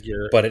 just like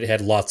but it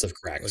had lots of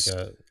cracks. Like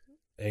a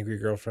angry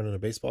girlfriend and a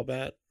baseball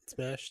bat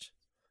smashed.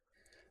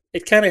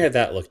 It kind of had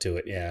that look to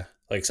it, yeah.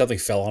 Like something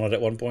fell on it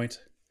at one point.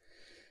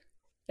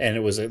 And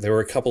there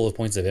were a couple of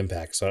points of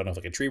impact. So I don't know if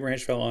like a tree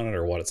branch fell on it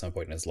or what at some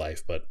point in its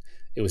life, but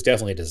it was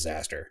definitely a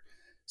disaster.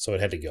 So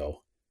it had to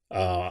go.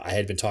 I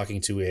had been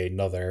talking to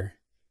another,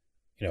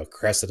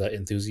 Cressida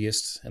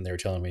enthusiast, and they were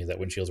telling me that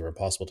windshields were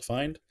impossible to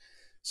find.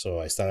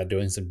 So I started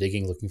doing some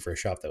digging, looking for a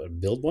shop that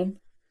would build one,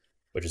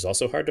 which is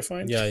also hard to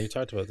find. Yeah, you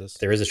talked about this.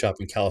 There is a shop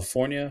in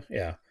California,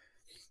 yeah.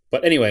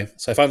 But anyway,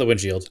 so I found the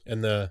windshield.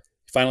 And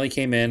finally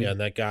came in. Yeah, and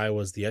that guy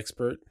was the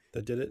expert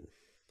that did it?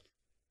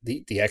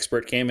 The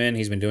expert came in.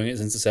 He's been doing it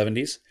since the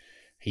 70s.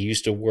 He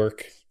used to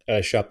work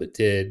at a shop that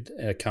did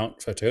an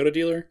account for a Toyota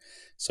dealer,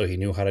 so he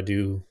knew how to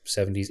do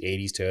 70s,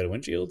 80s Toyota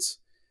windshields.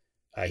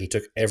 He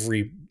took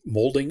every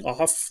molding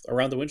off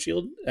around the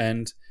windshield,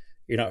 and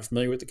you're not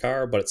familiar with the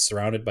car, but it's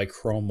surrounded by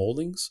chrome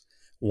moldings,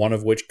 one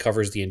of which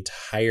covers the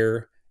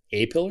entire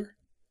A-pillar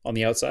on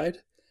the outside.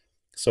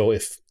 So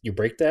if you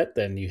break that,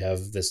 then you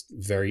have this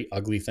very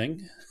ugly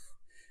thing.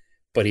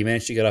 But he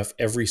managed to get off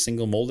every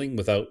single molding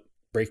without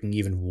breaking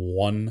even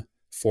one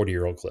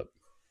 40-year-old clip.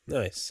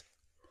 Nice.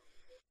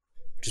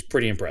 Which is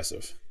pretty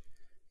impressive.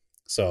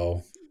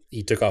 So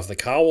he took off the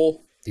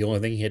cowl. The only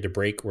thing he had to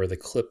break were the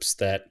clips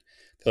they're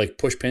like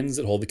push pins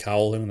that hold the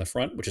cowl in the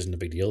front, which isn't a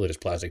big deal. They're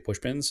just plastic push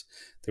pins.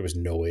 There was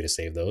no way to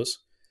save those.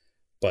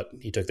 But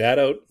he took that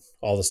out,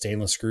 all the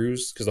stainless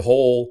screws, because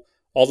all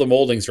the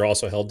moldings are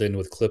also held in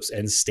with clips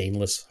and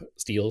stainless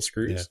steel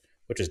screws,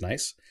 which is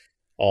nice.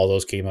 All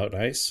those came out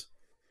nice.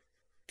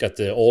 Got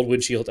the old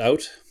windshield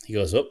out. He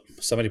goes, oh,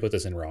 somebody put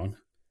this in wrong.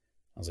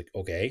 I was like,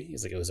 okay.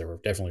 He's like, it was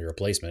definitely a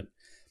replacement.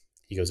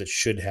 He goes, it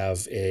should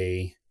have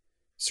a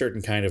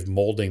certain kind of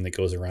molding that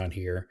goes around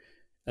here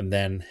and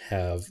then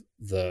have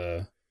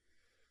the,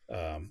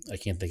 I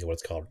can't think of what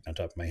it's called on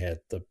top of my head,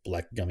 the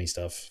black gummy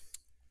stuff.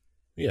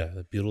 Yeah,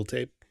 the butyl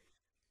tape.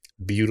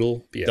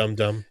 Butyl? Yeah.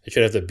 Dum-dum. It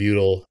should have the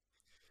butyl.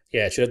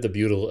 Yeah, it should have the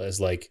butyl as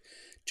like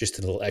just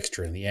a little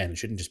extra in the end. It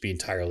shouldn't just be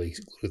entirely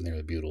glued in there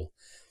with butyl.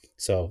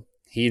 So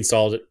he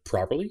installed it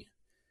properly.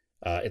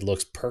 It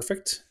looks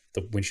perfect.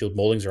 The windshield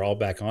moldings are all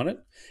back on it.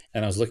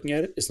 And I was looking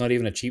at it. It's not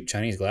even a cheap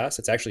Chinese glass.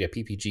 It's actually a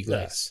PPG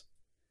glass. Nice.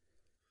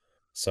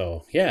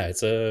 So yeah,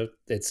 it's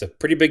a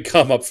pretty big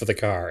come up for the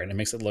car, and it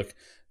makes it look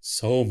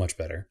so much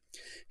better.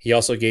 He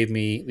also gave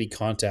me the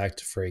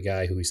contact for a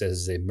guy who he says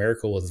is a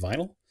miracle with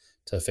vinyl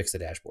to fix the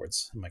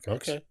dashboards in my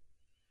cars. Okay.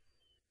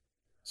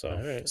 So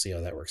we'll see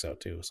how that works out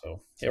too.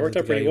 So it worked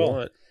out pretty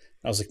well.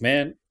 I was like,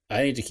 man,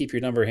 I need to keep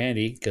your number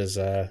handy because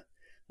I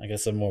got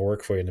some more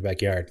work for you in the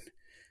backyard.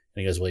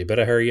 And he goes, well, you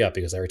better hurry up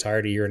because I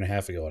retired 1.5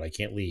 years ago and I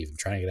can't leave. I'm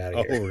trying to get out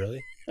of here. Oh,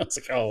 really? I was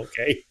like, oh,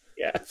 okay.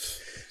 Yeah.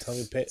 Tell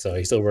me so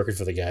he's still working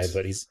for the guy,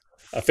 but he's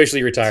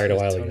officially retired a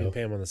while ago. Tell me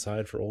pay him on the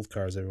side for old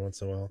cars every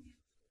once in a while.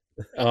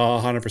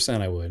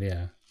 100% I would,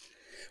 yeah.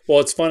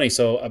 Well, it's funny.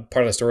 So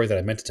part of the story that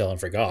I meant to tell and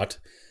forgot,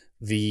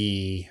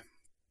 the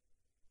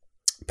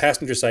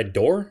passenger side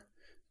door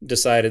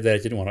decided that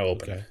it didn't want to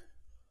open. Okay.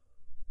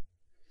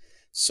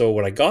 So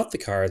when I got the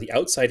car, the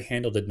outside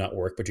handle did not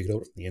work, but you could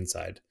open it from the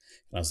inside.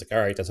 And I was like,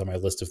 all right, that's on my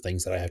list of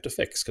things that I have to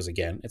fix because,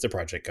 again, it's a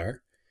project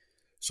car.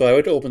 So I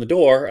went to open the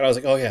door, and I was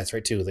like, oh, yeah, that's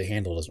right, too. The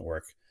handle doesn't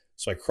work.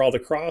 So I crawled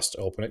across to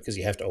open it because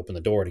you have to open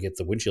the door to get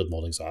the windshield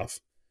moldings off.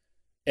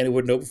 And it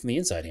wouldn't open from the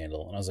inside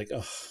handle. And I was like, oh,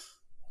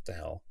 what the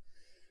hell?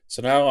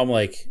 So now I'm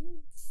like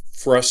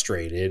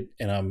frustrated,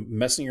 and I'm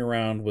messing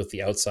around with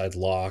the outside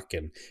lock,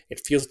 and it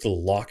feels like the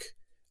lock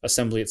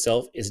assembly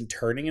itself isn't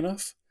turning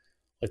enough.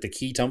 Like the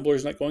key tumbler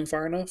is not going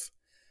far enough.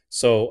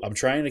 So I'm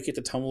trying to get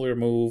the tumbler to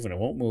move, and it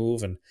won't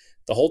move. And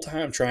the whole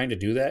time I'm trying to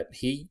do that,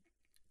 he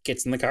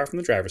gets in the car from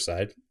the driver's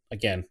side.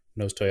 Again,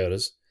 knows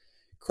Toyotas.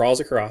 Crawls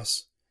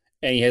across,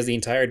 and he has the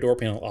entire door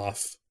panel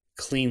off,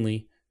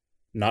 cleanly,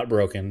 not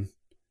broken,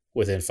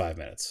 within 5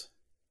 minutes.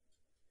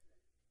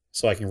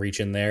 So I can reach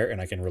in there,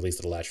 and I can release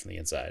the latch from the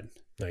inside.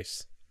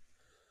 Nice.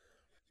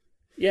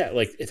 Yeah,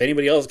 like if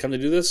anybody else had come to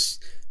do this,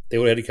 they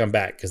would have had to come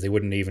back because they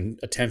wouldn't even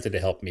attempted to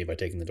help me by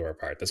taking the door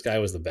apart. This guy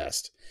was the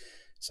best.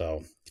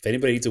 So if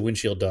anybody needs a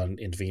windshield done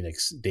in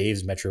Phoenix,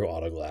 Dave's Metro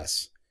Auto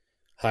Glass.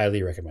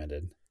 Highly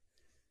recommended.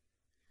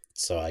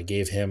 So I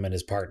gave him and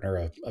his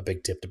partner a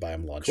big tip to buy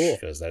him lunch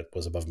because that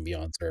was above and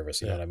beyond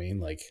service. You know what I mean?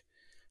 Like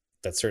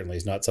that certainly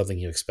is not something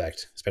you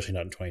expect, especially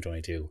not in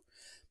 2022.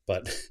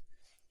 But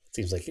it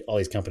seems like all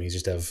these companies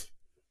just have,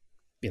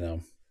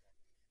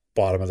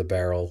 bottom of the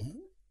barrel,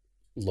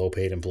 low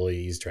paid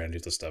employees trying to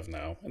do this stuff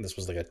now. And this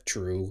was like a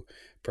true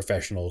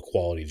professional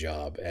quality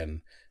job.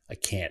 And I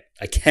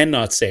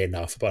cannot say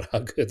enough about how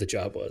good the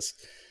job was.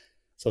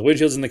 So the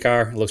windshield's in the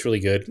car. It looks really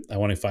good. I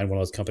want to find one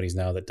of those companies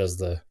now that does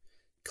the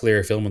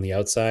clear film on the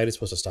outside. It's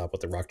supposed to stop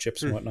with the rock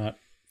chips and whatnot.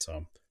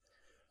 So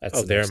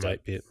that's there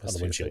might be on the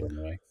windshield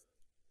anyway.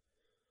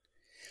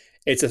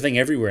 It's a thing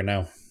everywhere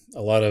now.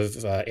 A lot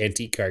of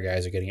antique car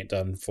guys are getting it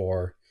done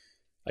for,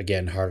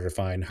 again, harder to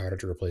find, harder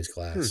to replace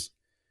glass.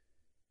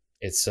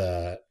 It's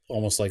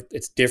almost like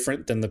it's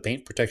different than the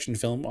paint protection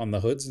film on the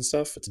hoods and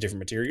stuff. It's a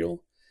different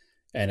material,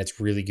 and it's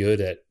really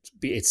good at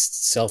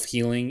it's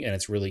self-healing, and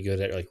it's really good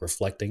at like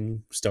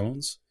reflecting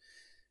stones.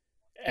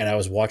 And I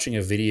was watching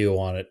a video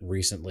on it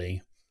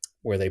recently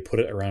where they put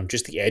it around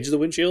just the edge of the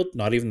windshield,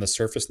 not even the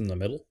surface in the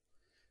middle.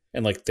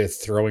 And like they're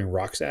throwing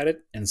rocks at it,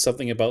 and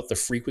something about the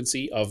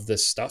frequency of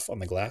this stuff on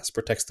the glass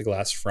protects the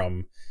glass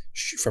from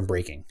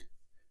breaking.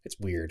 It's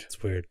weird.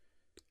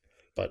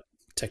 But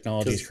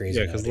technology is crazy.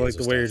 Yeah, because like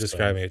the way you're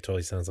describing it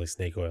totally sounds like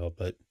snake oil,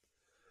 but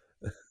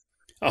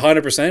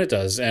 100% it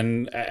does.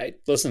 And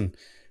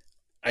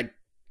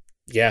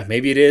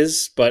maybe it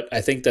is, but I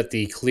think that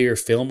the clear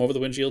film over the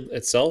windshield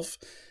itself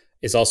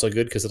is also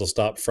good because it'll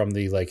stop from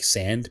the like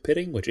sand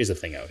pitting, which is a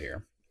thing out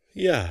here.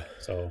 Yeah.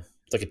 So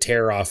it's like a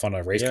tear off on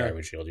a race car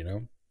windshield,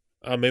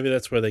 Maybe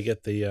that's where they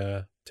get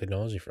the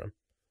technology from.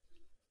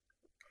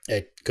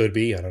 It could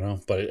be, I don't know,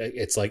 but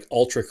it's like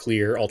ultra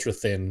clear, ultra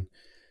thin,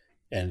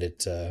 and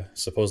it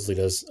supposedly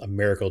does a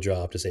miracle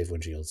job to save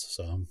windshields.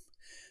 So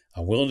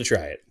I'm willing to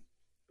try it.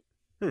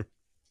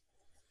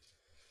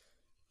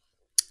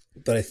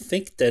 But I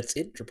think that's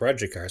it for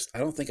project cars. I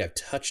don't think I've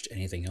touched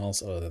anything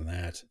else other than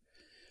that.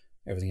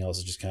 Everything else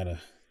is just kind of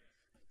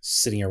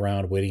sitting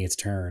around waiting its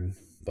turn,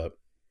 but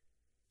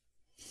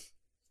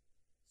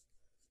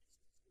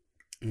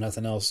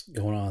nothing else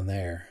going on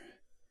there.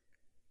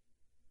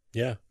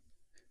 Yeah.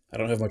 I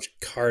don't have much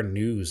car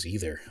news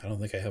either. I don't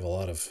think I have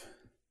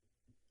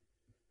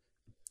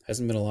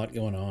hasn't been a lot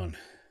going on.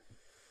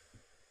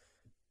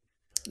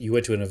 You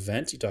went to an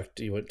event?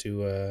 You went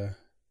to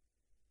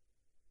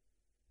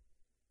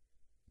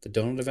the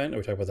donut event? Or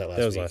we talked about that last week?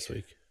 That was last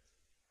week.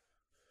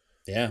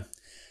 Yeah.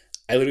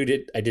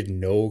 I did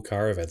no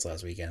car events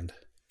last weekend.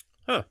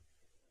 Huh.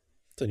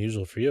 It's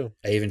unusual for you.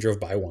 I even drove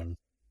by one.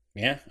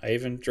 Yeah, I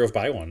even drove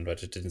by one,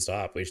 but it didn't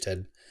stop. We just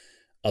had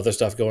other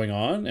stuff going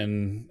on,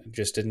 and it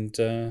just didn't.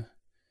 It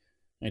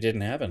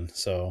didn't happen.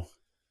 So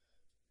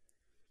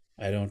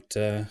I don't.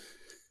 I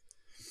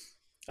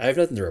have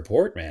nothing to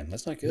report, man.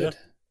 That's not good. Yeah.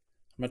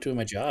 I'm not doing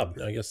my job.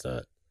 No, I guess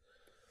not.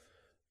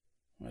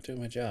 I'm not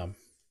doing my job.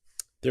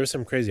 There were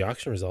some crazy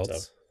auction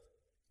results. So.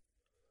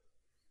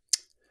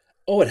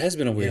 Oh, it has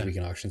been a weird week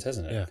in auctions,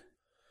 hasn't it?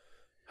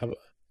 Yeah.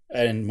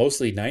 And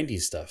mostly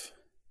 90s stuff.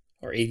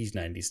 Or 80s,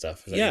 90s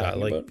stuff. Yeah,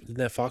 like didn't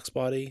that Fox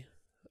body,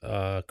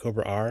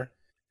 Cobra R,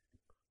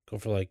 go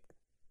for like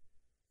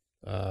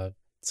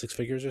 6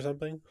 figures or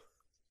something?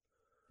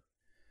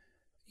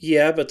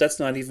 Yeah, but that's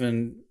not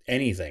even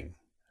anything.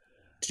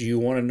 Do you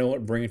want to know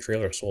what Bring a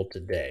Trailer sold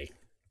today?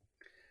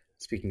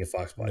 Speaking of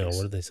Fox bodies. No,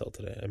 what did they sell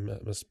today? I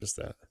must have missed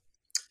that.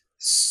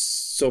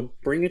 So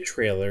Bring a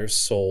Trailer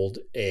sold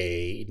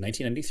a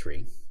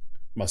 1993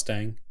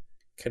 Mustang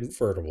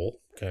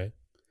convertible. Okay.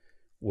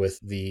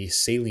 With the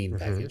Saline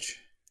package.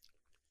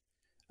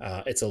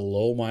 It's a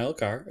low mile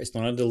car. It's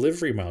not a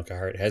delivery mile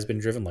car. It has been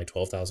driven like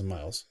 12,000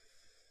 miles.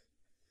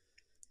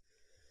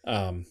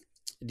 Do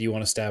you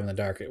want to stab in the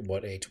dark at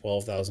what a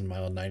 12,000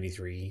 mile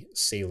 93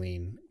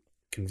 Saline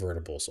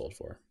convertible sold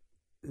for?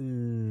 I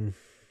don't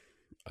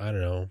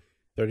know.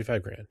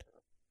 35 grand.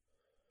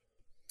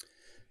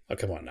 Oh,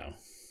 come on now.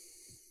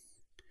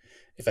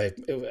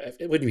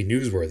 it wouldn't be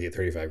newsworthy at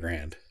 35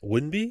 grand.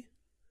 Wouldn't be?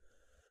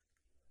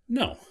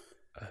 No.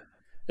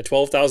 A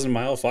 12,000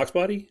 mile Fox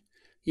body?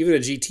 Even a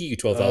GT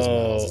 12,000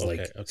 miles is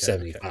like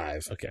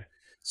 75. Okay.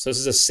 So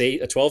this is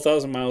a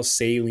 12,000 mile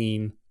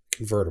Saleen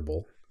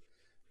convertible,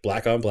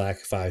 black on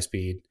black,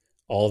 5-speed,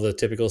 all the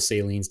typical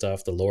Saleen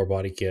stuff, the lower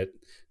body kit.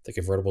 The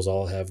convertibles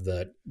all have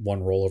that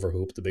one rollover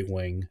hoop, the big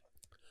wing.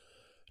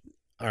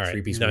 All right,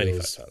 3-piece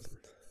 $95,000.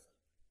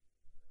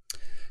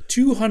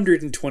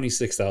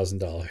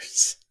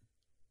 $226,000.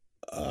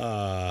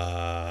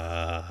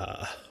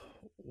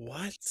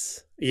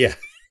 What? Yeah,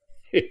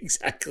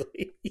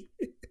 exactly.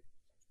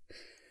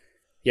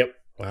 Yep.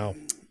 Wow.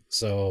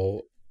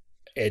 So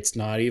it's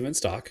not even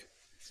stock.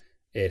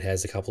 It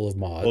has a couple of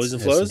mods. Flows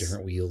and it has flows? some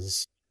different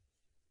wheels.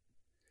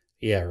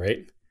 Yeah,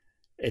 right.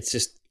 It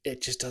just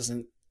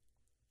doesn't.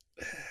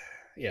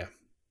 Yeah.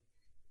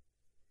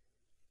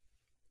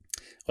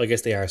 Well, I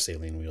guess they are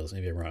Saleen wheels.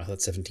 Maybe I'm wrong. I thought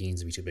 17s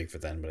would be too big for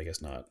them, but I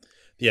guess not.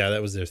 Yeah,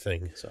 that was their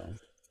thing. So,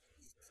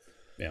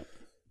 yeah.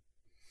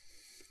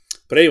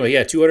 But anyway,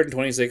 yeah,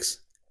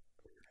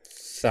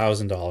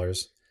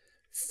 $226,000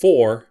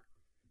 for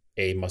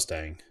a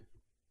Mustang,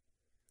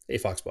 a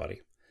Fox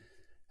body.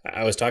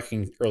 I was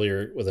talking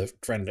earlier with a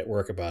friend at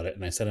work about it,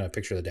 and I sent him a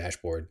picture of the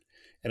dashboard,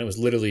 and it was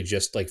literally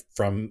just like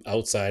from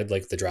outside,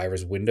 like the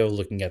driver's window,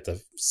 looking at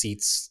the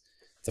seats,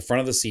 the front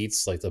of the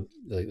seats, like the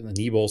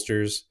knee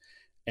bolsters,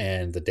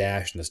 and the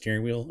dash and the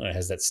steering wheel, and it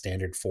has that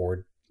standard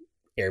Ford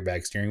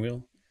airbag steering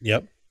wheel.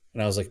 Yep.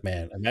 And I was like,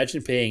 man,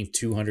 imagine paying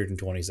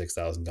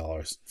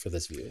 $226,000 for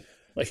this view.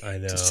 Like, I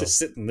know. Just to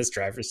sit in this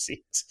driver's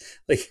seat.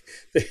 Like,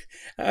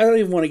 I don't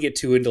even want to get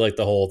too into like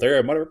the whole. There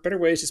are better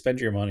ways to spend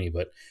your money,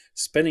 but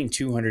spending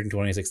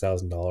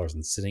 $226,000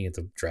 and sitting at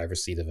the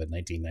driver's seat of a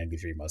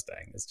 1993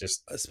 Mustang is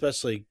just,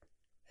 especially,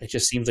 it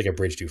just seems like a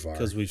bridge too far.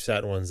 Because we've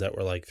sat in ones that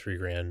were like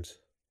 $3,000,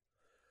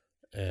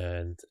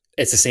 and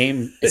it's the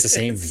same. It's the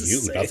same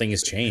view. Nothing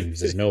has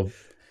changed. There's no.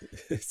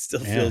 It still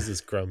feels as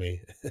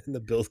crummy in the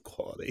build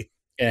quality.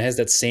 And it has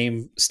that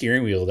same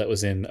steering wheel that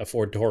was in a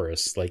Ford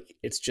Taurus. Like,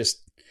 it's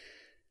just,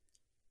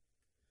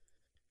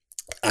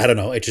 I don't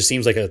know. It just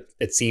seems like an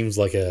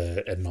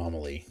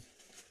anomaly,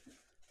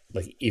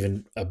 like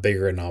even a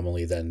bigger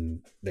anomaly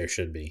than there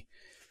should be.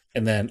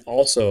 And then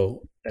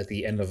also at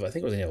the end of, I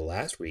think it was the end of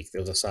last week,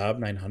 there was a Saab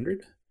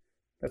 900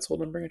 that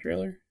sold on Bring a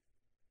Trailer.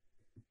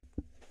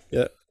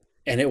 Yeah.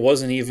 And it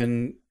wasn't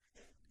even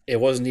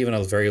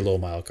a very low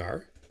mile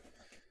car.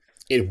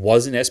 It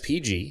was an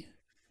SPG.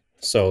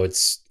 So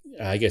it's,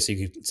 I guess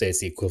you could say it's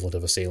the equivalent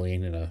of a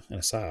Saleen and a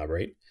Saab,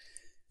 right?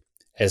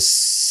 Has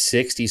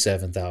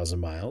 67,000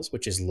 miles,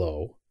 which is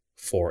low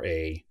for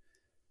a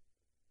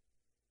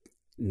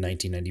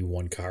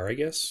 1991 car, I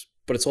guess.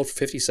 But it sold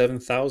for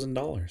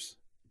 $57,000.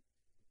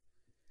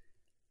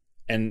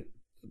 And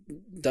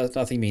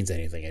nothing means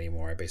anything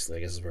anymore, basically, I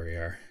guess is where we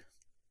are.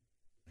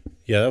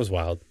 Yeah, that was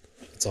wild.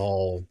 It's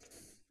all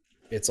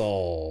and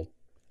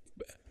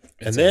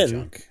then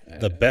junk.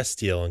 The best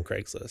deal on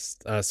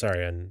Craigslist,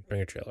 on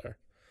Bring a Trailer,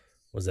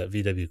 was that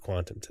VW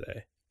Quantum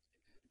today.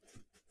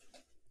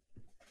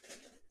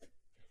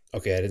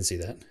 Okay, I didn't see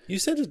that. You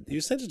sent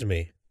it to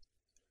me.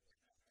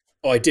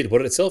 Oh, I did. What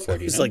did it sell for?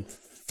 It was like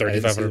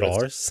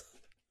 $3,500.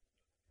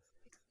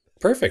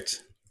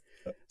 Perfect.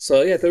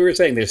 So yeah, we were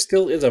saying there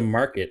still is a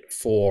market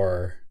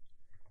for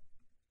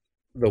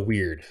the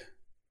weird,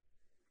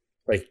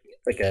 like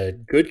a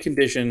good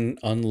condition,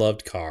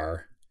 unloved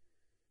car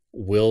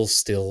will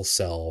still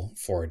sell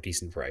for a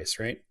decent price,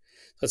 right?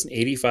 So that's an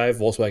 85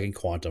 Volkswagen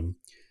Quantum.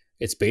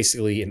 It's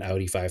basically an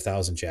Audi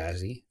 5000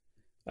 chassis,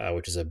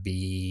 which is a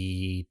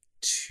B2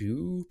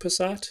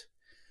 Passat.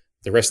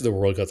 The rest of the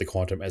world got the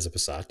Quantum as a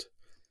Passat.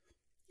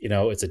 You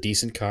know, it's a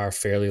decent car,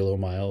 fairly low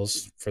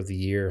miles for the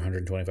year,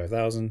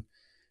 125,000.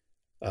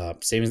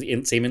 Same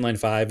inline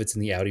 5, it's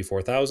in the Audi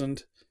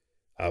 4000.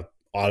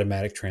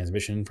 Automatic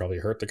transmission probably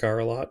hurt the car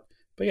a lot.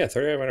 But yeah,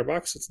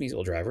 $3,500, it's an easy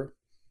little driver.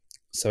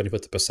 Somebody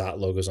put the Passat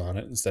logos on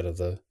it instead of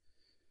the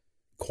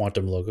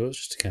Quantum logos,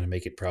 just to kind of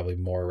make it probably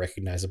more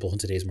recognizable in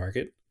today's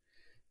market.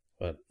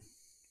 But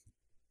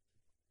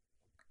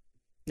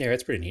yeah,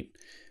 it's pretty neat.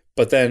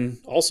 But then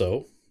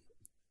also,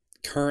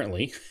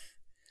 currently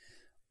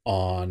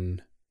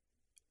on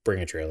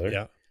Bring a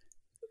Trailer,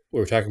 we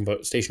were talking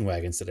about station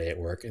wagons today at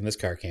work, and this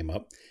car came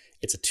up.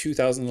 It's a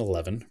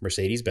 2011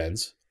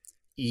 Mercedes-Benz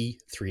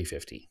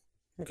E350.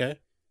 Okay.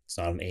 It's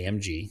not an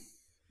AMG.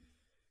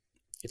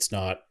 It's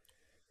not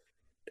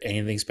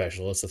anything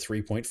special. It's a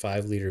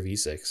 3.5 liter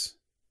V6.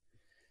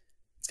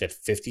 It's got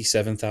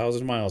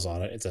 57,000 miles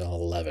on it. It's an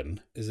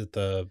 11. Is it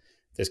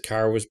this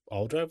car was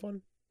all drive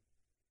one?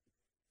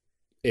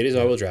 It is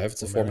all-wheel drive.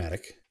 It's a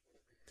 4MATIC.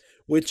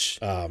 Which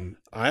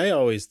I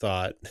always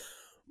thought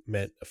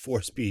meant a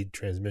 4-speed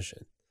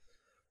transmission.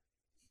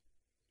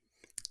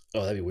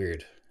 Oh, that'd be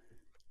weird.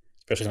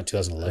 Especially not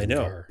 2011 I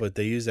know, car. but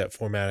they use that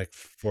 4MATIC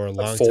for a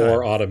long time.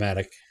 4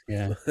 automatic.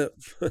 Yeah.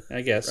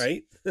 I guess.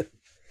 Right?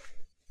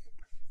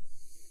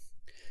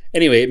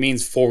 Anyway, it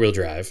means 4-wheel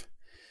drive.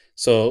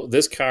 So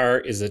this car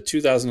is a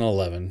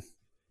 2011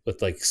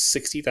 with like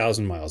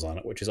 60,000 miles on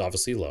it, which is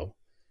obviously low.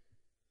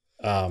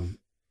 I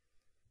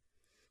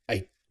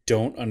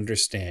don't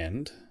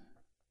understand.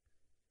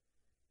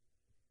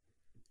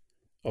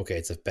 Okay,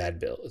 it's a bad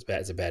bill.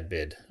 It's a bad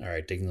bid. All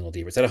right, digging a little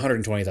deeper. It's at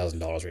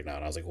 $120,000 right now,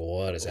 and I was like,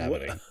 "What is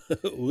happening?"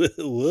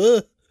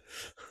 What?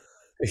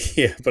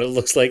 Yeah, but it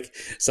looks like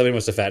somebody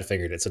must have fat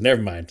fingered it. So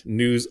never mind.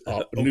 News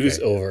news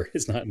over.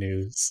 It's not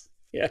news.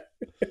 Yeah.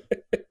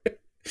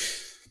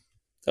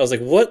 I was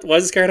like, "What? Why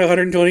is this car at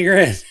 120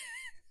 grand?"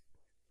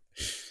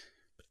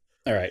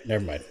 All right,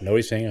 never mind.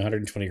 Nobody's paying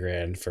 120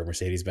 grand for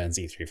Mercedes-Benz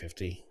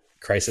E350.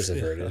 Crisis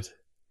averted.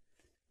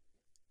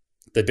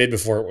 The bid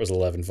before it was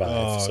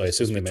 11.5, so I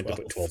assume they meant to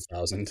put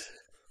 12,000.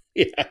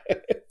 Yeah,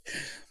 it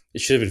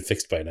should have been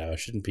fixed by now. It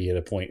shouldn't be at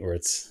a point where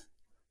it's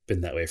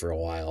been that way for a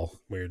while.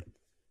 Weird.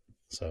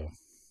 So,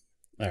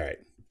 all right,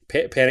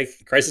 panic,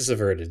 crisis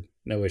averted,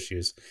 no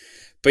issues.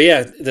 But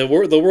yeah, the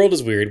world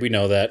is weird. We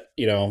know that.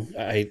 You know,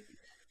 I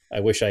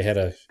wish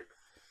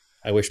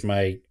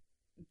my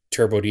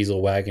turbo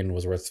diesel wagon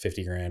was worth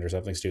 50 grand or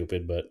something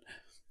stupid, but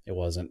it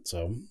wasn't.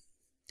 So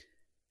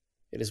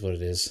it is what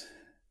it is.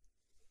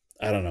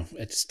 I don't know.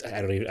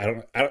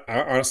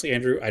 Honestly,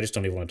 Andrew, I just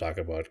don't even want to talk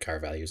about car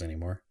values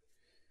anymore.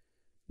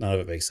 None of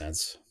it makes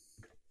sense.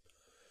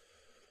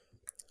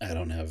 I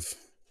don't have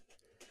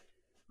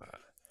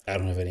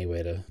any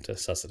way to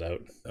suss it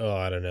out. Oh,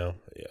 I don't know.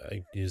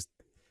 I use,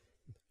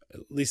 at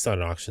least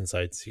on auction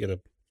sites, you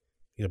gotta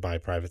buy a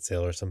private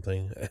sale or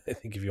something. I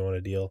think if you want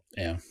a deal.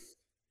 Yeah.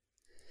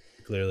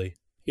 Clearly.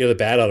 You know, the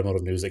bad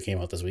automotive news that came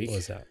out this week. What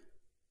was that?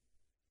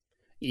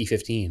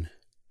 E15.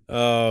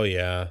 Oh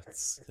yeah,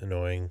 it's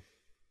annoying.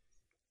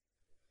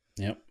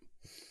 Yep.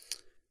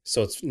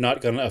 So it's not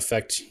going to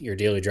affect your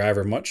daily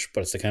driver much, but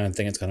it's the kind of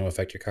thing that's going to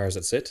affect your cars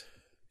that sit.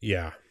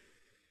 Yeah.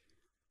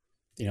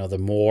 You know, the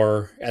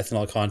more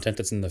ethanol content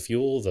that's in the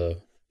fuel,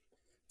 the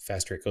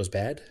faster it goes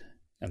bad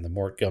and the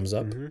more it gums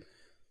up. Mm-hmm.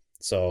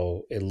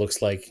 So it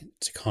looks like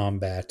to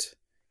combat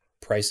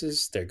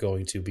prices, they're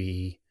going to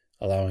be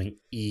allowing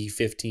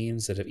E15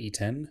 instead of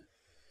E10,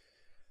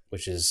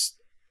 which is,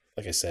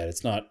 like I said,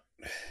 it's not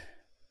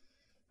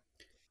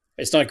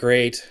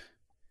great,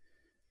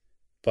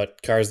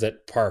 but cars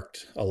that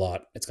parked a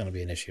lot, it's going to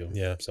be an issue.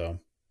 Yeah. So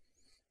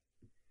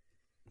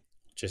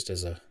just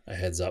as a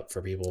heads up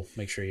for people,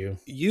 make sure you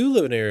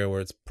live in an area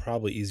where it's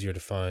probably easier to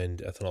find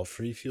ethanol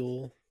free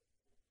fuel.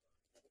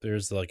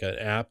 There's like an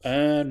app.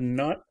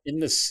 Not in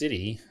the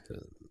city.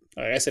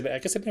 I guess I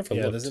never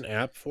looked. There's an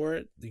app for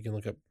it. You can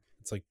look up.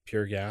 It's like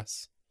Pure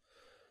Gas.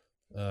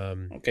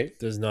 Okay.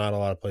 There's not a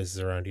lot of places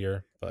around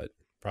here, but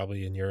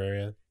probably in your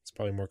area, it's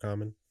probably more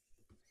common.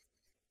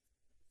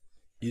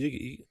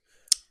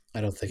 I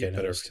don't think I know.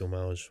 Better fuel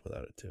mileage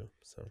without it too.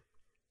 So,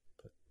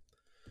 but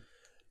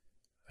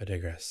I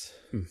digress.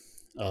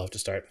 I'll have to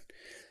start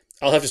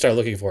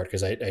looking for it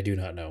because I do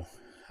not know.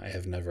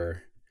 I've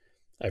never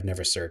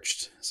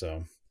searched.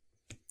 So,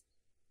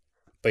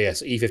 but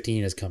yes,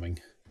 E15 is coming.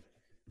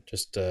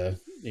 Just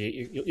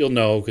you'll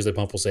know because the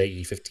pump will say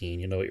E15.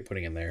 You know what you're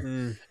putting in there.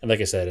 And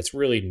like I said, it's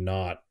really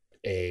not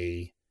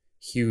a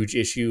huge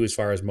issue as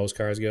far as most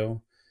cars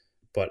go.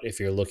 But if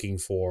you're looking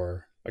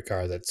for a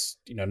car that's,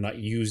 you know, not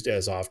used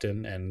as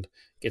often and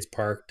gets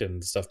parked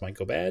and stuff might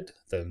go bad,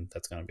 then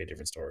that's going to be a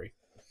different story.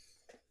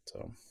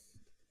 So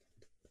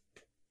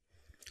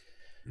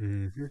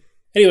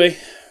anyway,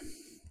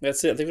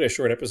 that's it. I think we had a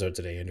short episode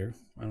today, Andrew.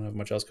 I don't have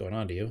much else going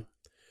on. Do you?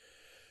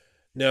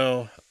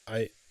 No,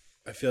 I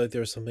feel like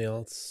there was something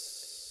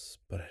else,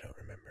 but I don't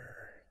remember.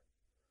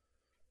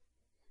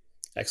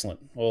 Excellent.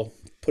 Well,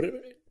 put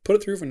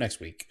it through for next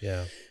week.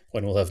 Yeah.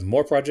 When we'll have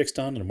more projects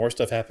done and more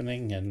stuff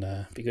happening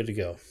and be good to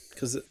go.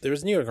 Because there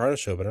was a New York Auto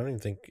Show, but I don't even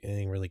think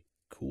anything really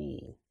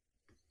cool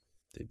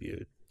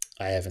debuted.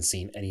 I haven't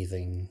seen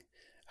anything.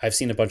 I've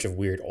seen a bunch of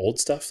weird old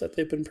stuff that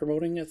they've been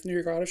promoting at the New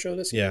York Auto Show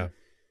this year.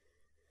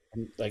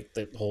 Yeah. Like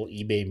the whole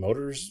eBay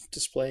Motors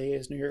display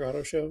is New York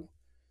Auto Show.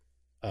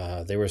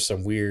 There was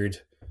some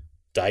weird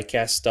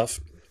diecast stuff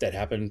that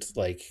happened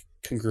like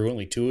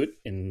congruently to it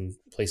in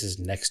places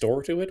next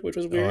door to it, which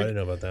was weird. Oh, I didn't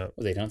know about that.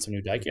 They done some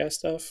new diecast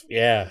stuff.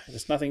 Yeah,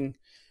 just nothing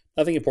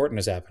important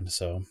has happened.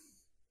 So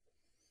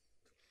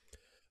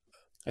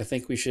I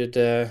think we should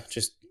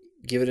just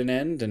give it an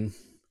end and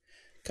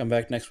come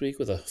back next week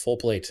with a full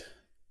plate.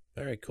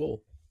 All right,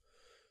 cool.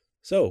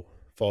 So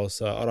follow us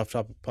Auto Off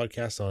Topic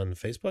Podcast on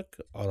Facebook,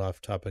 Auto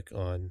Off Topic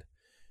on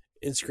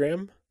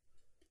Instagram,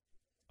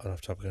 Auto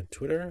Off Topic on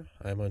Twitter.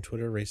 I'm on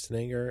Twitter, Race and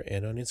Anger,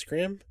 and on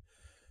Instagram.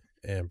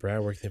 And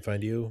Brad, where can they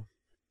find you?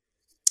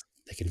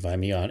 They can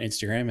find me on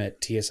Instagram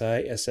at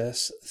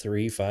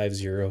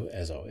TSISS350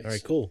 as always. All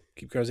right, cool.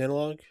 Keep cars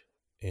analog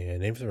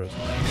and aim for the road.